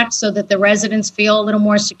feedback so that the residents feel a little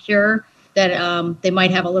more secure, that they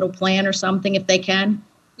might have a little plan or something if they can.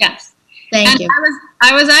 Yes. Thank you.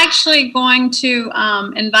 I was actually going to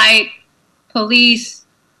invite police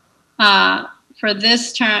for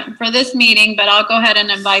this meeting, but I'll go ahead and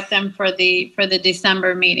invite them for the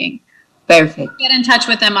December meeting. Perfect. Get in touch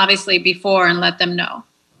with them obviously before and let them know.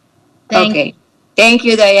 Okay. Thank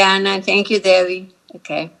you, Diana. Thank you, Debbie.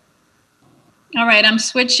 Okay. All right, I'm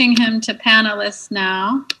switching him to panelists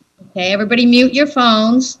now. Okay, everybody mute your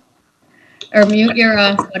phones or mute your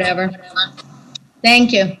whatever.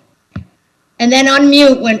 Thank you. And then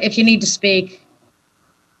unmute if you need to speak.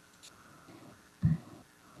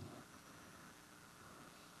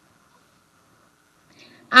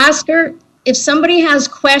 Oscar, if somebody has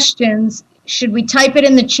questions, should we type it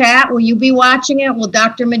in the chat? Will you be watching it? Will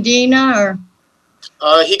Dr. Medina or?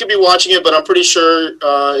 He could be watching it, but I'm pretty sure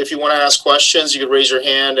if you want to ask questions, you could raise your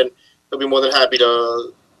hand, and he'll be more than happy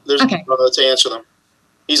to to answer them.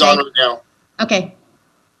 He's on right now. Okay.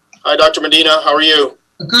 Hi, Dr. Medina. How are you?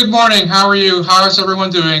 Good morning. How are you? How is everyone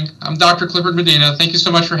doing? I'm Dr. Clifford Medina. Thank you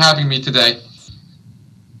so much for having me today.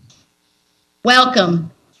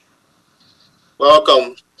 Welcome.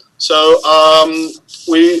 Welcome. So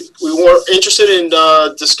we were interested in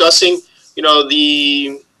discussing,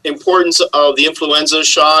 the importance of the influenza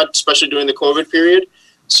shot, especially during the COVID period.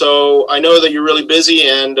 So I know that you're really busy,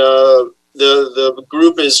 and the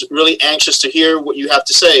group is really anxious to hear what you have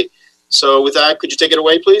to say. So with that, could you take it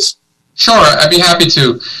away, please? Sure, I'd be happy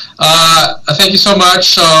to. Thank you so much.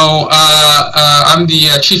 So I'm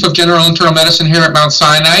the Chief of General Internal Medicine here at Mount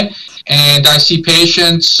Sinai, and I see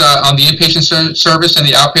patients on the inpatient service and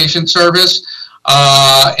the outpatient service.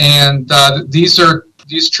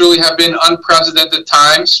 These truly have been unprecedented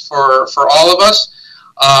times for all of us.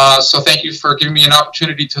 So thank you for giving me an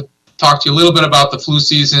opportunity to talk to you a little bit about the flu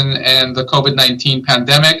season and the COVID-19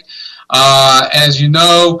 pandemic. As you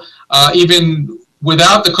know, even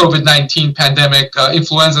without the COVID-19 pandemic,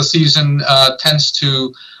 influenza season tends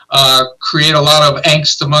to create a lot of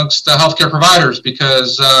angst amongst healthcare providers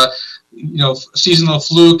because seasonal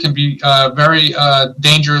flu can be very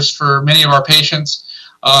dangerous for many of our patients.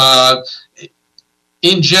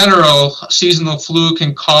 In general, seasonal flu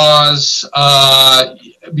can cause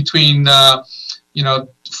between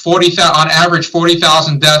 40,000 on average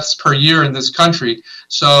 40,000 deaths per year in this country.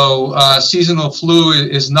 So seasonal flu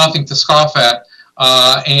is nothing to scoff at.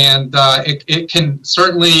 It can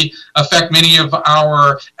certainly affect many of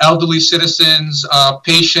our elderly citizens,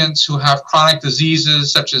 patients who have chronic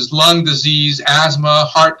diseases such as lung disease, asthma,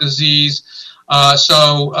 heart disease.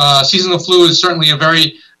 So seasonal flu is certainly a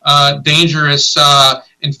very dangerous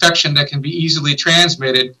infection that can be easily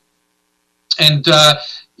transmitted. And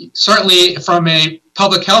certainly from a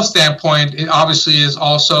public health standpoint, it obviously is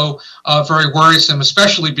also very worrisome,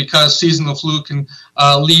 especially because seasonal flu can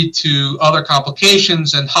lead to other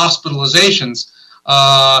complications and hospitalizations.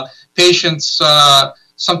 Patients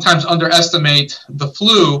sometimes underestimate the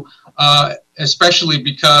flu, especially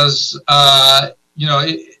because,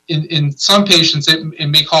 in some patients it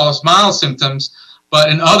may cause mild symptoms, but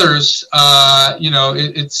in others,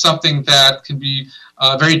 it's something that can be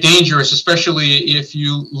very dangerous, especially if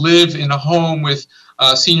you live in a home with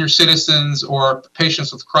senior citizens or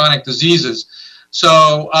patients with chronic diseases.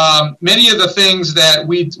 So many of the things that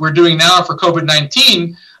we're doing now for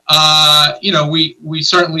COVID-19, we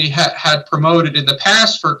certainly had promoted in the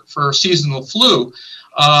past for seasonal flu.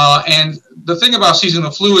 And the thing about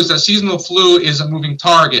seasonal flu is that seasonal flu is a moving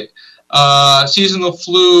target. Seasonal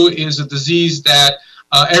flu is a disease that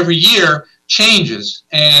every year changes,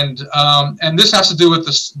 and this has to do with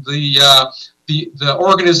the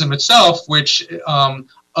organism itself, which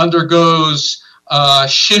undergoes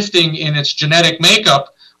shifting in its genetic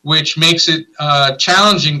makeup, which makes it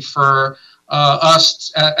challenging for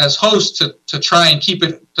us as hosts to try and keep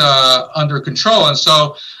it under control. And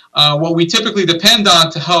so what we typically depend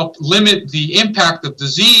on to help limit the impact of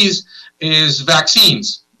disease is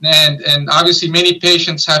vaccines. And obviously many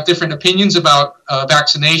patients have different opinions about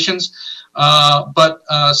vaccinations, but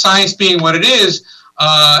science being what it is,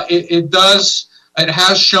 it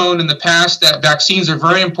has shown in the past that vaccines are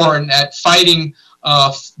very important at fighting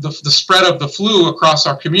the spread of the flu across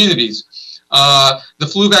our communities. The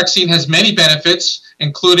flu vaccine has many benefits,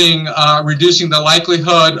 including reducing the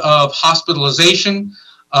likelihood of hospitalization.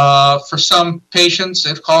 For some patients,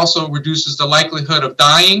 it also reduces the likelihood of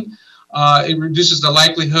dying. It reduces the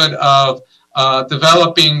likelihood of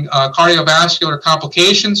developing cardiovascular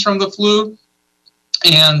complications from the flu.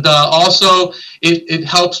 And also, it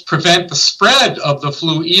helps prevent the spread of the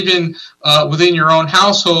flu even within your own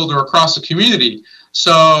household or across the community.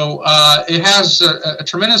 So it has a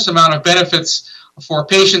tremendous amount of benefits for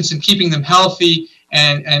patients in keeping them healthy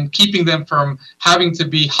and keeping them from having to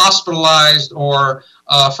be hospitalized, or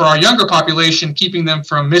for our younger population, keeping them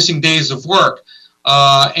from missing days of work.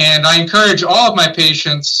 And I encourage all of my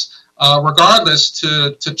patients, regardless,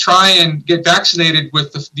 to try and get vaccinated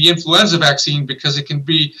with the influenza vaccine, because it can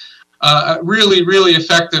be really, really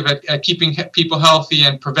effective at keeping people healthy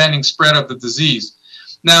and preventing spread of the disease.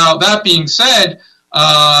 Now, that being said,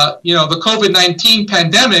 the COVID-19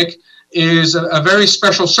 pandemic is a very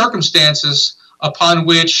special circumstances upon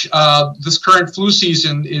which this current flu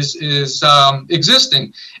season is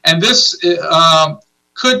existing. And this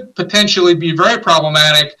could potentially be very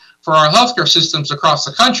problematic for our healthcare systems across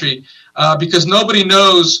the country, because nobody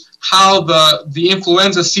knows how the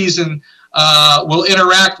influenza season will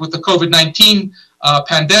interact with the COVID-19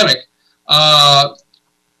 pandemic.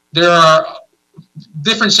 There are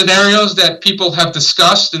different scenarios that people have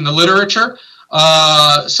discussed in the literature.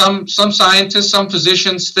 Some scientists, some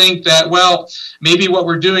physicians think that, well, maybe what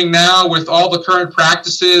we're doing now with all the current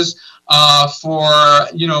practices for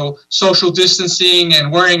social distancing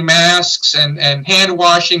and wearing masks and hand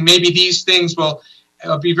washing, maybe these things will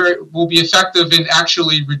be effective in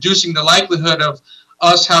actually reducing the likelihood of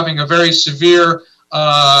us having a very severe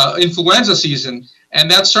influenza season, and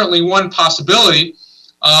that's certainly one possibility.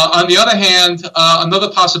 On the other hand, another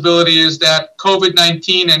possibility is that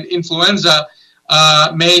COVID-19 and influenza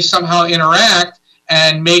may somehow interact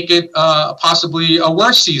and make it possibly a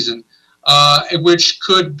worse season, which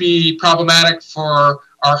could be problematic for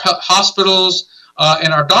our hospitals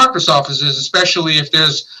and our doctor's offices, especially if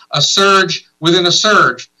there's a surge within a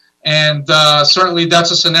surge. And certainly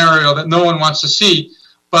that's a scenario that no one wants to see.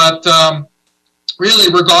 But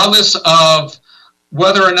really, regardless of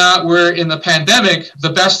whether or not we're in the pandemic,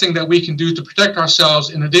 the best thing that we can do to protect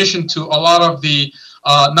ourselves, in addition to a lot of the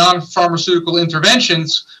non-pharmaceutical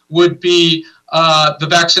interventions, would be the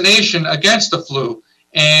vaccination against the flu.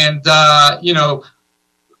 And,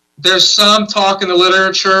 there's some talk in the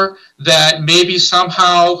literature that maybe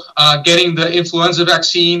somehow getting the influenza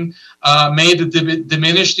vaccine may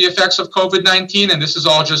diminish the effects of COVID-19, and this is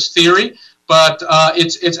all just theory. But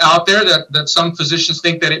it's out there that some physicians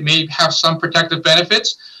think that it may have some protective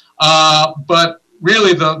benefits. But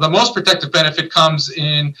really, the most protective benefit comes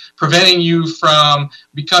in preventing you from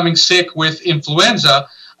becoming sick with influenza.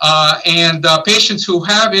 And patients who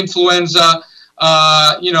have influenza,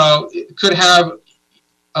 could have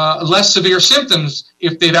less severe symptoms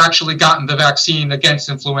if they've actually gotten the vaccine against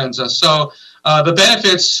influenza. So the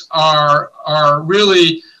benefits are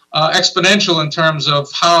really exponential in terms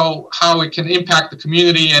of how it can impact the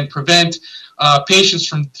community and prevent patients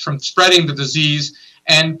from spreading the disease.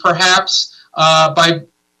 And perhaps by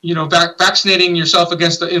vaccinating yourself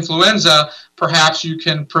against the influenza, perhaps you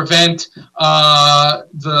can prevent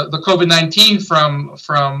the COVID-19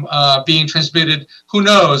 from being transmitted. Who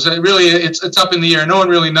knows? It's up in the air. No one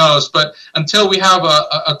really knows. But until we have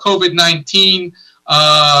a COVID-19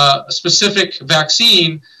 specific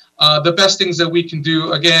vaccine, the best things that we can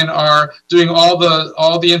do, again, are doing all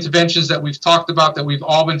the interventions that we've talked about, that we've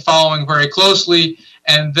all been following very closely,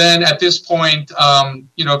 and then at this point,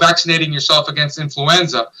 vaccinating yourself against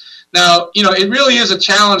influenza. Now, it really is a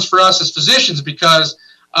challenge for us as physicians, because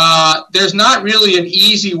there's not really an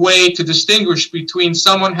easy way to distinguish between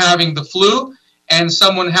someone having the flu and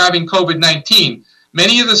someone having COVID-19.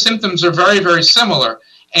 Many of the symptoms are very, very similar,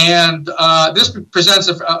 and this presents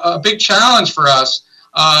a big challenge for us.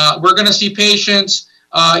 We're going to see patients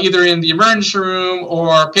either in the emergency room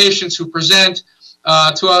or patients who present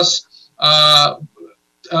to us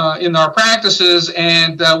in our practices,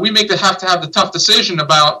 and we have to have the tough decision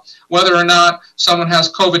about whether or not someone has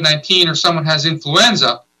COVID-19 or someone has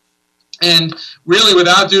influenza. And really,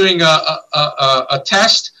 without doing a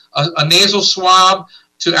test, a nasal swab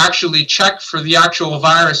to actually check for the actual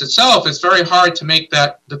virus itself, it's very hard to make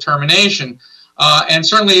that determination. And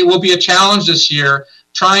certainly it will be a challenge this year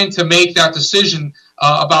trying to make that decision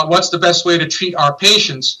about what's the best way to treat our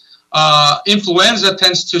patients. Influenza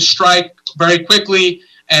tends to strike very quickly,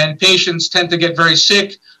 and patients tend to get very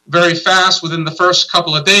sick very fast within the first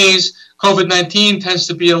couple of days. COVID-19 tends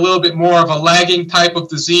to be a little bit more of a lagging type of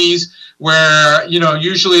disease, where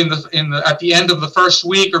usually at the end of the first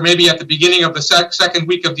week, or maybe at the beginning of the second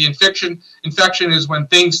week of the infection is when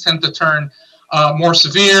things tend to turn more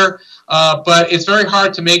severe. But it's very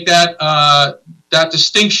hard to make that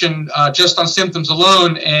distinction just on symptoms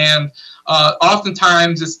alone. And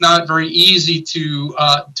oftentimes it's not very easy to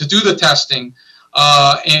do the testing,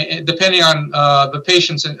 and depending on the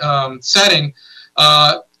patient's setting.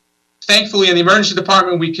 Thankfully, in the emergency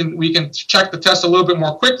department, we can check the test a little bit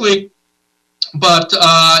more quickly. But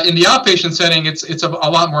in the outpatient setting, it's a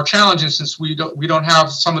lot more challenging since we don't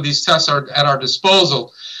have some of these tests at our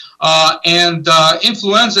disposal. And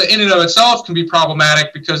influenza in and of itself can be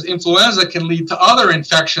problematic because influenza can lead to other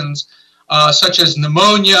infections such as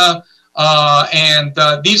pneumonia, and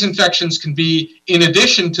these infections can be in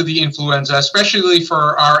addition to the influenza, especially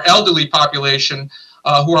for our elderly population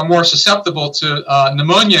who are more susceptible to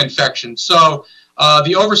pneumonia infection. So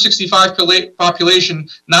the over 65 population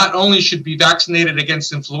not only should be vaccinated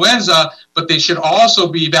against influenza, but they should also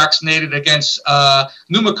be vaccinated against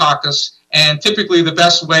pneumococcus. And typically the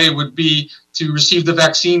best way would be to receive the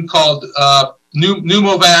vaccine called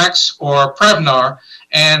Pneumovax or Prevnar.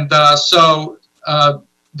 And so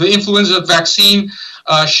the influenza vaccine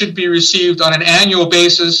should be received on an annual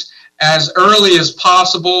basis as early as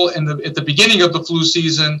possible at the beginning of the flu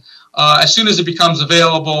season, as soon as it becomes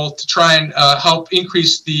available, to try and help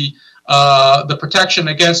increase the protection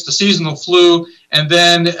against the seasonal flu. And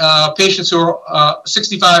then patients who are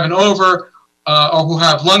 65 and over or who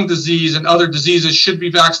have lung disease and other diseases should be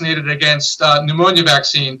vaccinated against pneumonia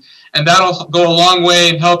vaccine. And that'll go a long way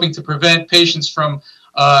in helping to prevent patients from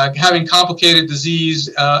having complicated disease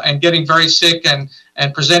and getting very sick and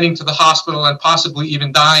presenting to the hospital and possibly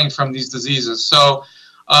even dying from these diseases. So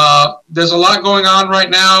there's a lot going on right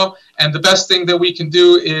now, and the best thing that we can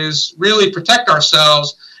do is really protect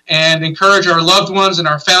ourselves and encourage our loved ones and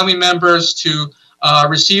our family members to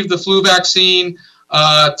receive the flu vaccine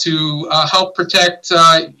to help protect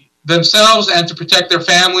themselves and to protect their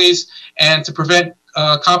families and to prevent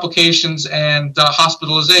complications and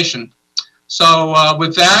hospitalization. So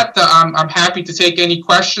with that, I'm happy to take any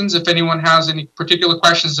questions if anyone has any particular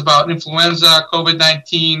questions about influenza,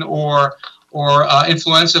 COVID-19, or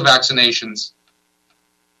influenza vaccinations.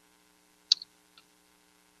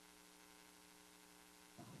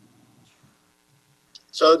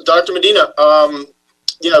 So, Dr. Medina,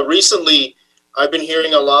 yeah, recently I've been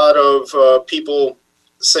hearing a lot of people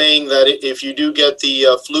saying that if you do get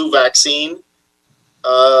the flu vaccine,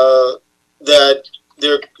 that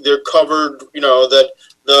they're covered. You know, that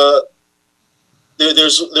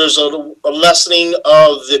there's a lessening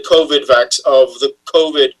of the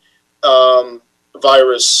COVID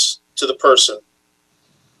virus to the person,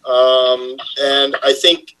 and I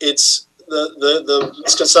think it's the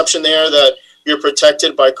misconception there that you're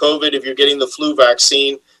protected by COVID if you're getting the flu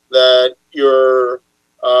vaccine, that the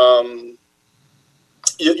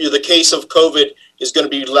case of COVID is going to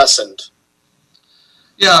be lessened.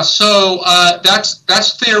 Yeah, so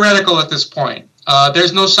that's theoretical at this point.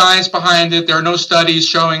 There's no science behind it. There are no studies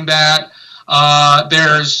showing that.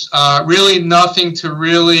 There's really nothing to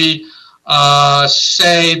really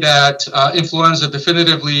say that influenza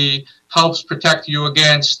definitively helps protect you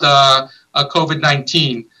against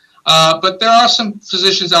COVID-19. But there are some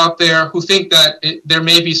physicians out there who think that there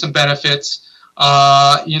may be some benefits,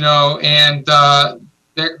 you know, and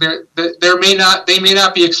they may not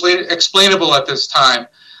be explainable at this time.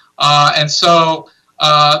 And so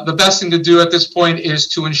the best thing to do at this point is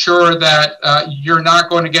to ensure that you're not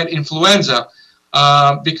going to get influenza,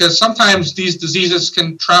 because sometimes these diseases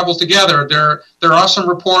can travel together. There are some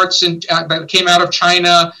reports that came out of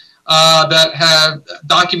China that have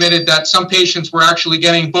documented that some patients were actually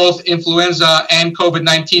getting both influenza and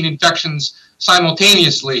COVID-19 infections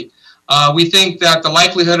simultaneously. We think that the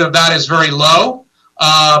likelihood of that is very low,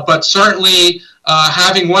 but certainly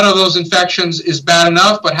having one of those infections is bad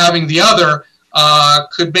enough, but having the other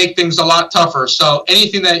could make things a lot tougher. So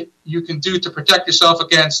anything that you can do to protect yourself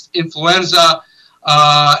against influenza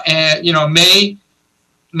and, you know, may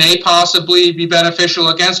possibly be beneficial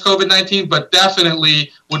against COVID-19, but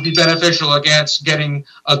definitely would be beneficial against getting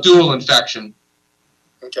a dual infection.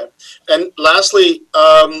 Okay. And lastly,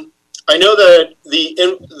 I know that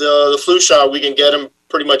the flu shot, we can get them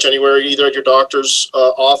pretty much anywhere, either at your doctor's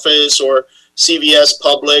office or CVS,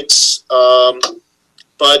 Publix.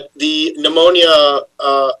 But the pneumonia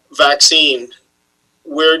vaccine,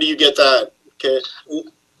 where do you get that? Okay.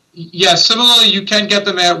 Yes, similarly, you can get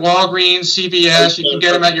them at Walgreens, CVS. You can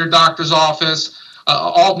get them at your doctor's office.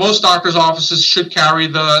 Most doctor's offices should carry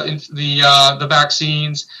the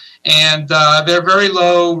vaccines, and they're very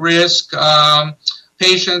low risk.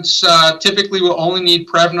 Patients typically will only need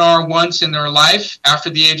Prevnar once in their life after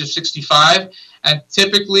the age of 65, and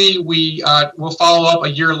typically we will follow up a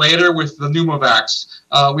year later with the Pneumovax.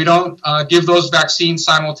 We don't give those vaccines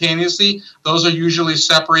simultaneously. Those are usually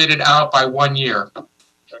separated out by 1 year.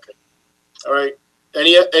 All right.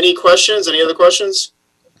 Any questions? Any other questions?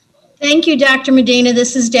 Thank you, Dr. Medina.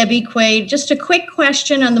 This is Debbie Quaid. Just a quick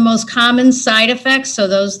question on the most common side effects, so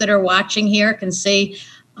those that are watching here can see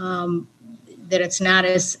that it's not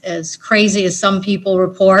as crazy as some people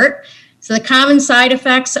report. So the common side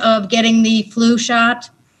effects of getting the flu shot?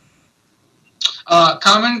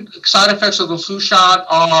 Common side effects of the flu shot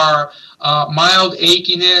are mild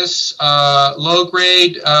achiness,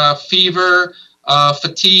 low-grade fever,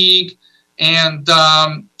 fatigue, and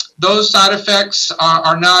those side effects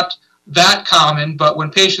are not that common, but when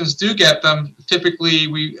patients do get them, typically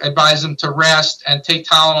we advise them to rest and take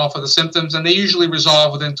Tylenol for the symptoms, and they usually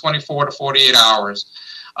resolve within 24 to 48 hours.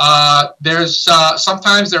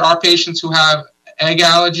 Sometimes there are patients who have egg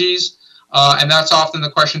allergies, and that's often the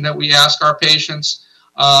question that we ask our patients.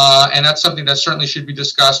 And that's something that certainly should be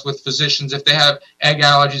discussed with physicians. If they have egg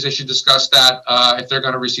allergies, they should discuss that if they're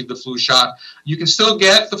going to receive the flu shot. You can still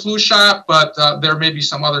get the flu shot, but there may be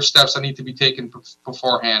some other steps that need to be taken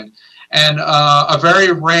beforehand. And a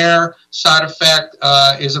very rare side effect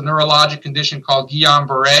is a neurologic condition called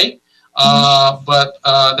Guillain-Barré, but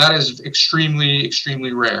that is extremely,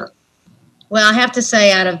 extremely rare. Well, I have to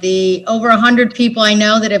say, out of the over 100 people I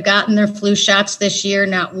know that have gotten their flu shots this year,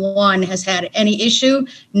 not one has had any issue,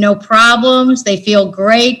 no problems. They feel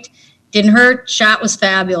great, didn't hurt, shot was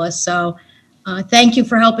fabulous. So thank you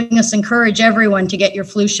for helping us encourage everyone to get your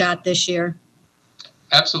flu shot this year.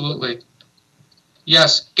 Absolutely.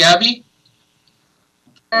 Yes, Gabby?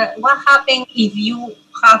 What happens if you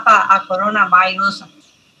have a coronavirus,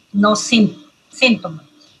 no symptoms?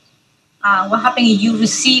 What happens if you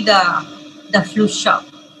receive the flu shot?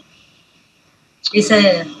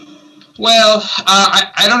 Well,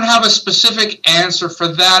 I don't have a specific answer for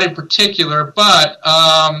that in particular, but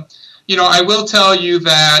you know, I will tell you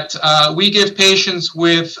that we give patients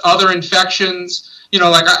with other infections, you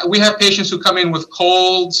know, like we have patients who come in with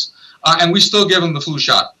colds, and we still give them the flu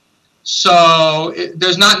shot. So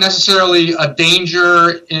there's not necessarily a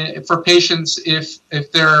danger for patients if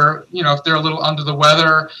they're, you know, if they're a little under the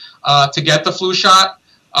weather to get the flu shot.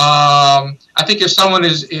 I think if someone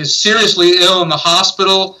is seriously ill in the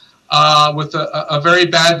hospital with a very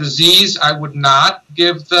bad disease, I would not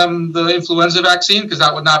give them the influenza vaccine because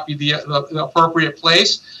that would not be the appropriate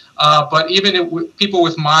place. But even people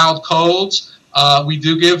with mild colds, we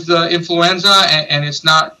do give the influenza, and it's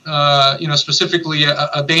not, you know, specifically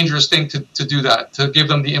a dangerous thing to do that, to give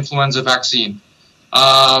them the influenza vaccine.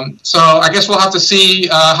 So I guess we'll have to see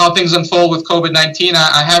how things unfold with COVID-19.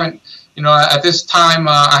 I haven't, you know, at this time,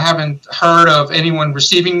 I haven't heard of anyone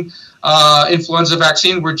receiving influenza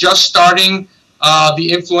vaccine. We're just starting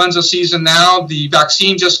the influenza season now. The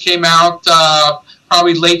vaccine just came out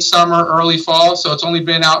probably late summer, early fall, so it's only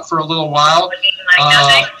been out for a little while.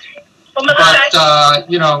 But,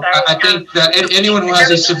 you know, I think that anyone who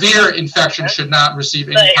has a severe infection should not receive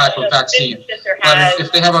any type of vaccine. But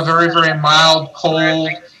if they have a very, very mild cold,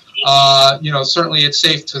 you know, certainly it's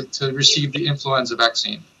safe to receive the influenza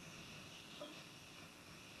vaccine.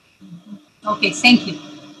 Okay, thank you.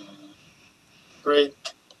 Great.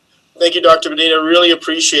 Thank you, Dr. Medina. Really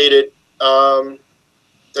appreciate it. Diane,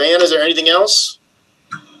 is there anything else?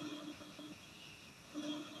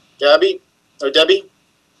 Gabby or Debbie?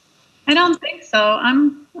 I don't think so.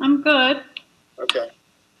 I'm good. Okay.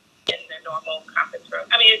 In the normal conference room.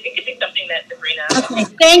 I mean, it could be something that Sabrina.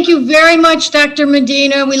 Okay. Thank you very much, Dr.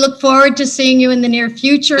 Medina. We look forward to seeing you in the near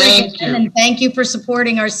future. Thank you. And thank you for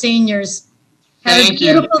supporting our seniors. Have Thank a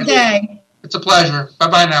beautiful day. It's a pleasure.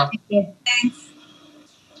 Bye-bye now. Thank you. Thanks.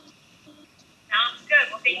 Sounds good.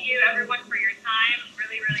 Well, thank you, everyone, for your time.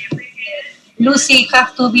 Really, really appreciate it. Lucy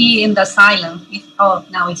have to be in the silent. Oh,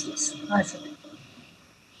 now it's yes. Oh, it's okay.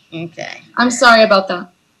 Okay. I'm sorry about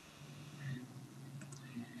that.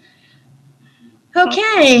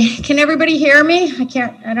 Okay. Can everybody hear me?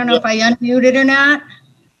 I don't know if I unmuted or not.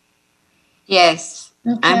 Yes,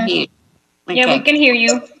 Okay. I'm here. Yeah, we Okay. can hear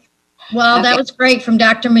you. Well, that Okay. was great from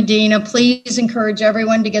Dr. Medina. Please encourage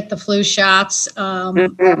everyone to get the flu shots.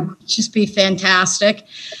 Just be fantastic.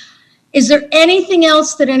 Is there anything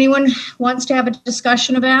else that anyone wants to have a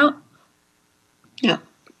discussion about? No.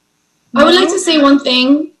 I would like to say one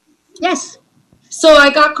thing. Yes. So I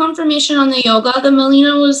got confirmation on the yoga that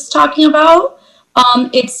Melina was talking about.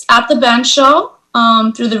 It's at the band show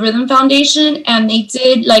through the Rhythm Foundation, and they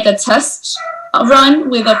did like a test run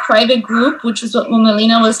with a private group, which was what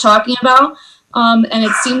Melina was talking about. And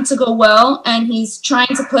it seemed to go well, and he's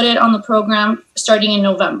trying to put it on the program starting in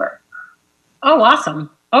November. Oh, awesome.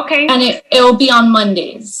 Okay. And it will be on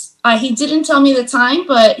Mondays. He didn't tell me the time,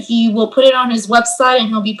 but he will put it on his website and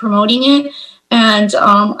he'll be promoting it. And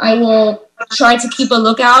I will try to keep a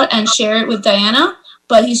lookout and share it with Diana.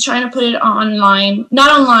 But he's trying to put it online, not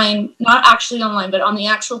actually online, but on the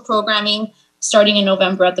actual programming starting in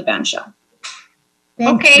November at the band show.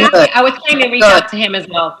 Okay, I was trying to reach out to him as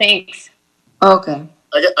well. Thanks. Okay.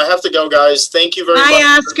 I have to go, guys. Thank you very much.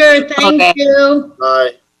 Bye, Oscar. Thank you.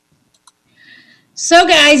 Bye. So,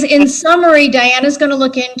 guys, in summary, Diana's going to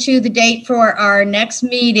look into the date for our next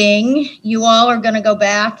meeting. You all are going to go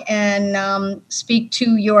back and speak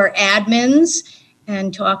to your admins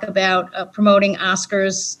and talk about promoting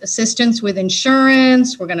Oscar's assistance with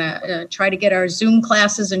insurance. We're going to try to get our Zoom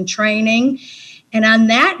classes and training. And on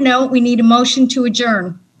that note, we need a motion to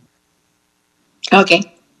adjourn.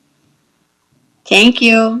 Okay. Thank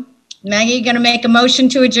you. Maggie, you going to make a motion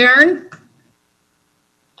to adjourn?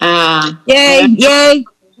 Yay, yay.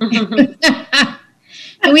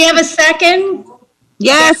 Do we have a second?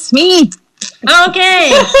 Yes, me.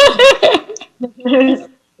 Okay.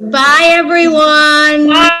 Bye, everyone.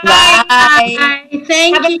 Bye.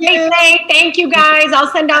 Thank Have a great day. Thank you, guys.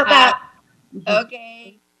 I'll send out that.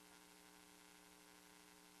 Okay.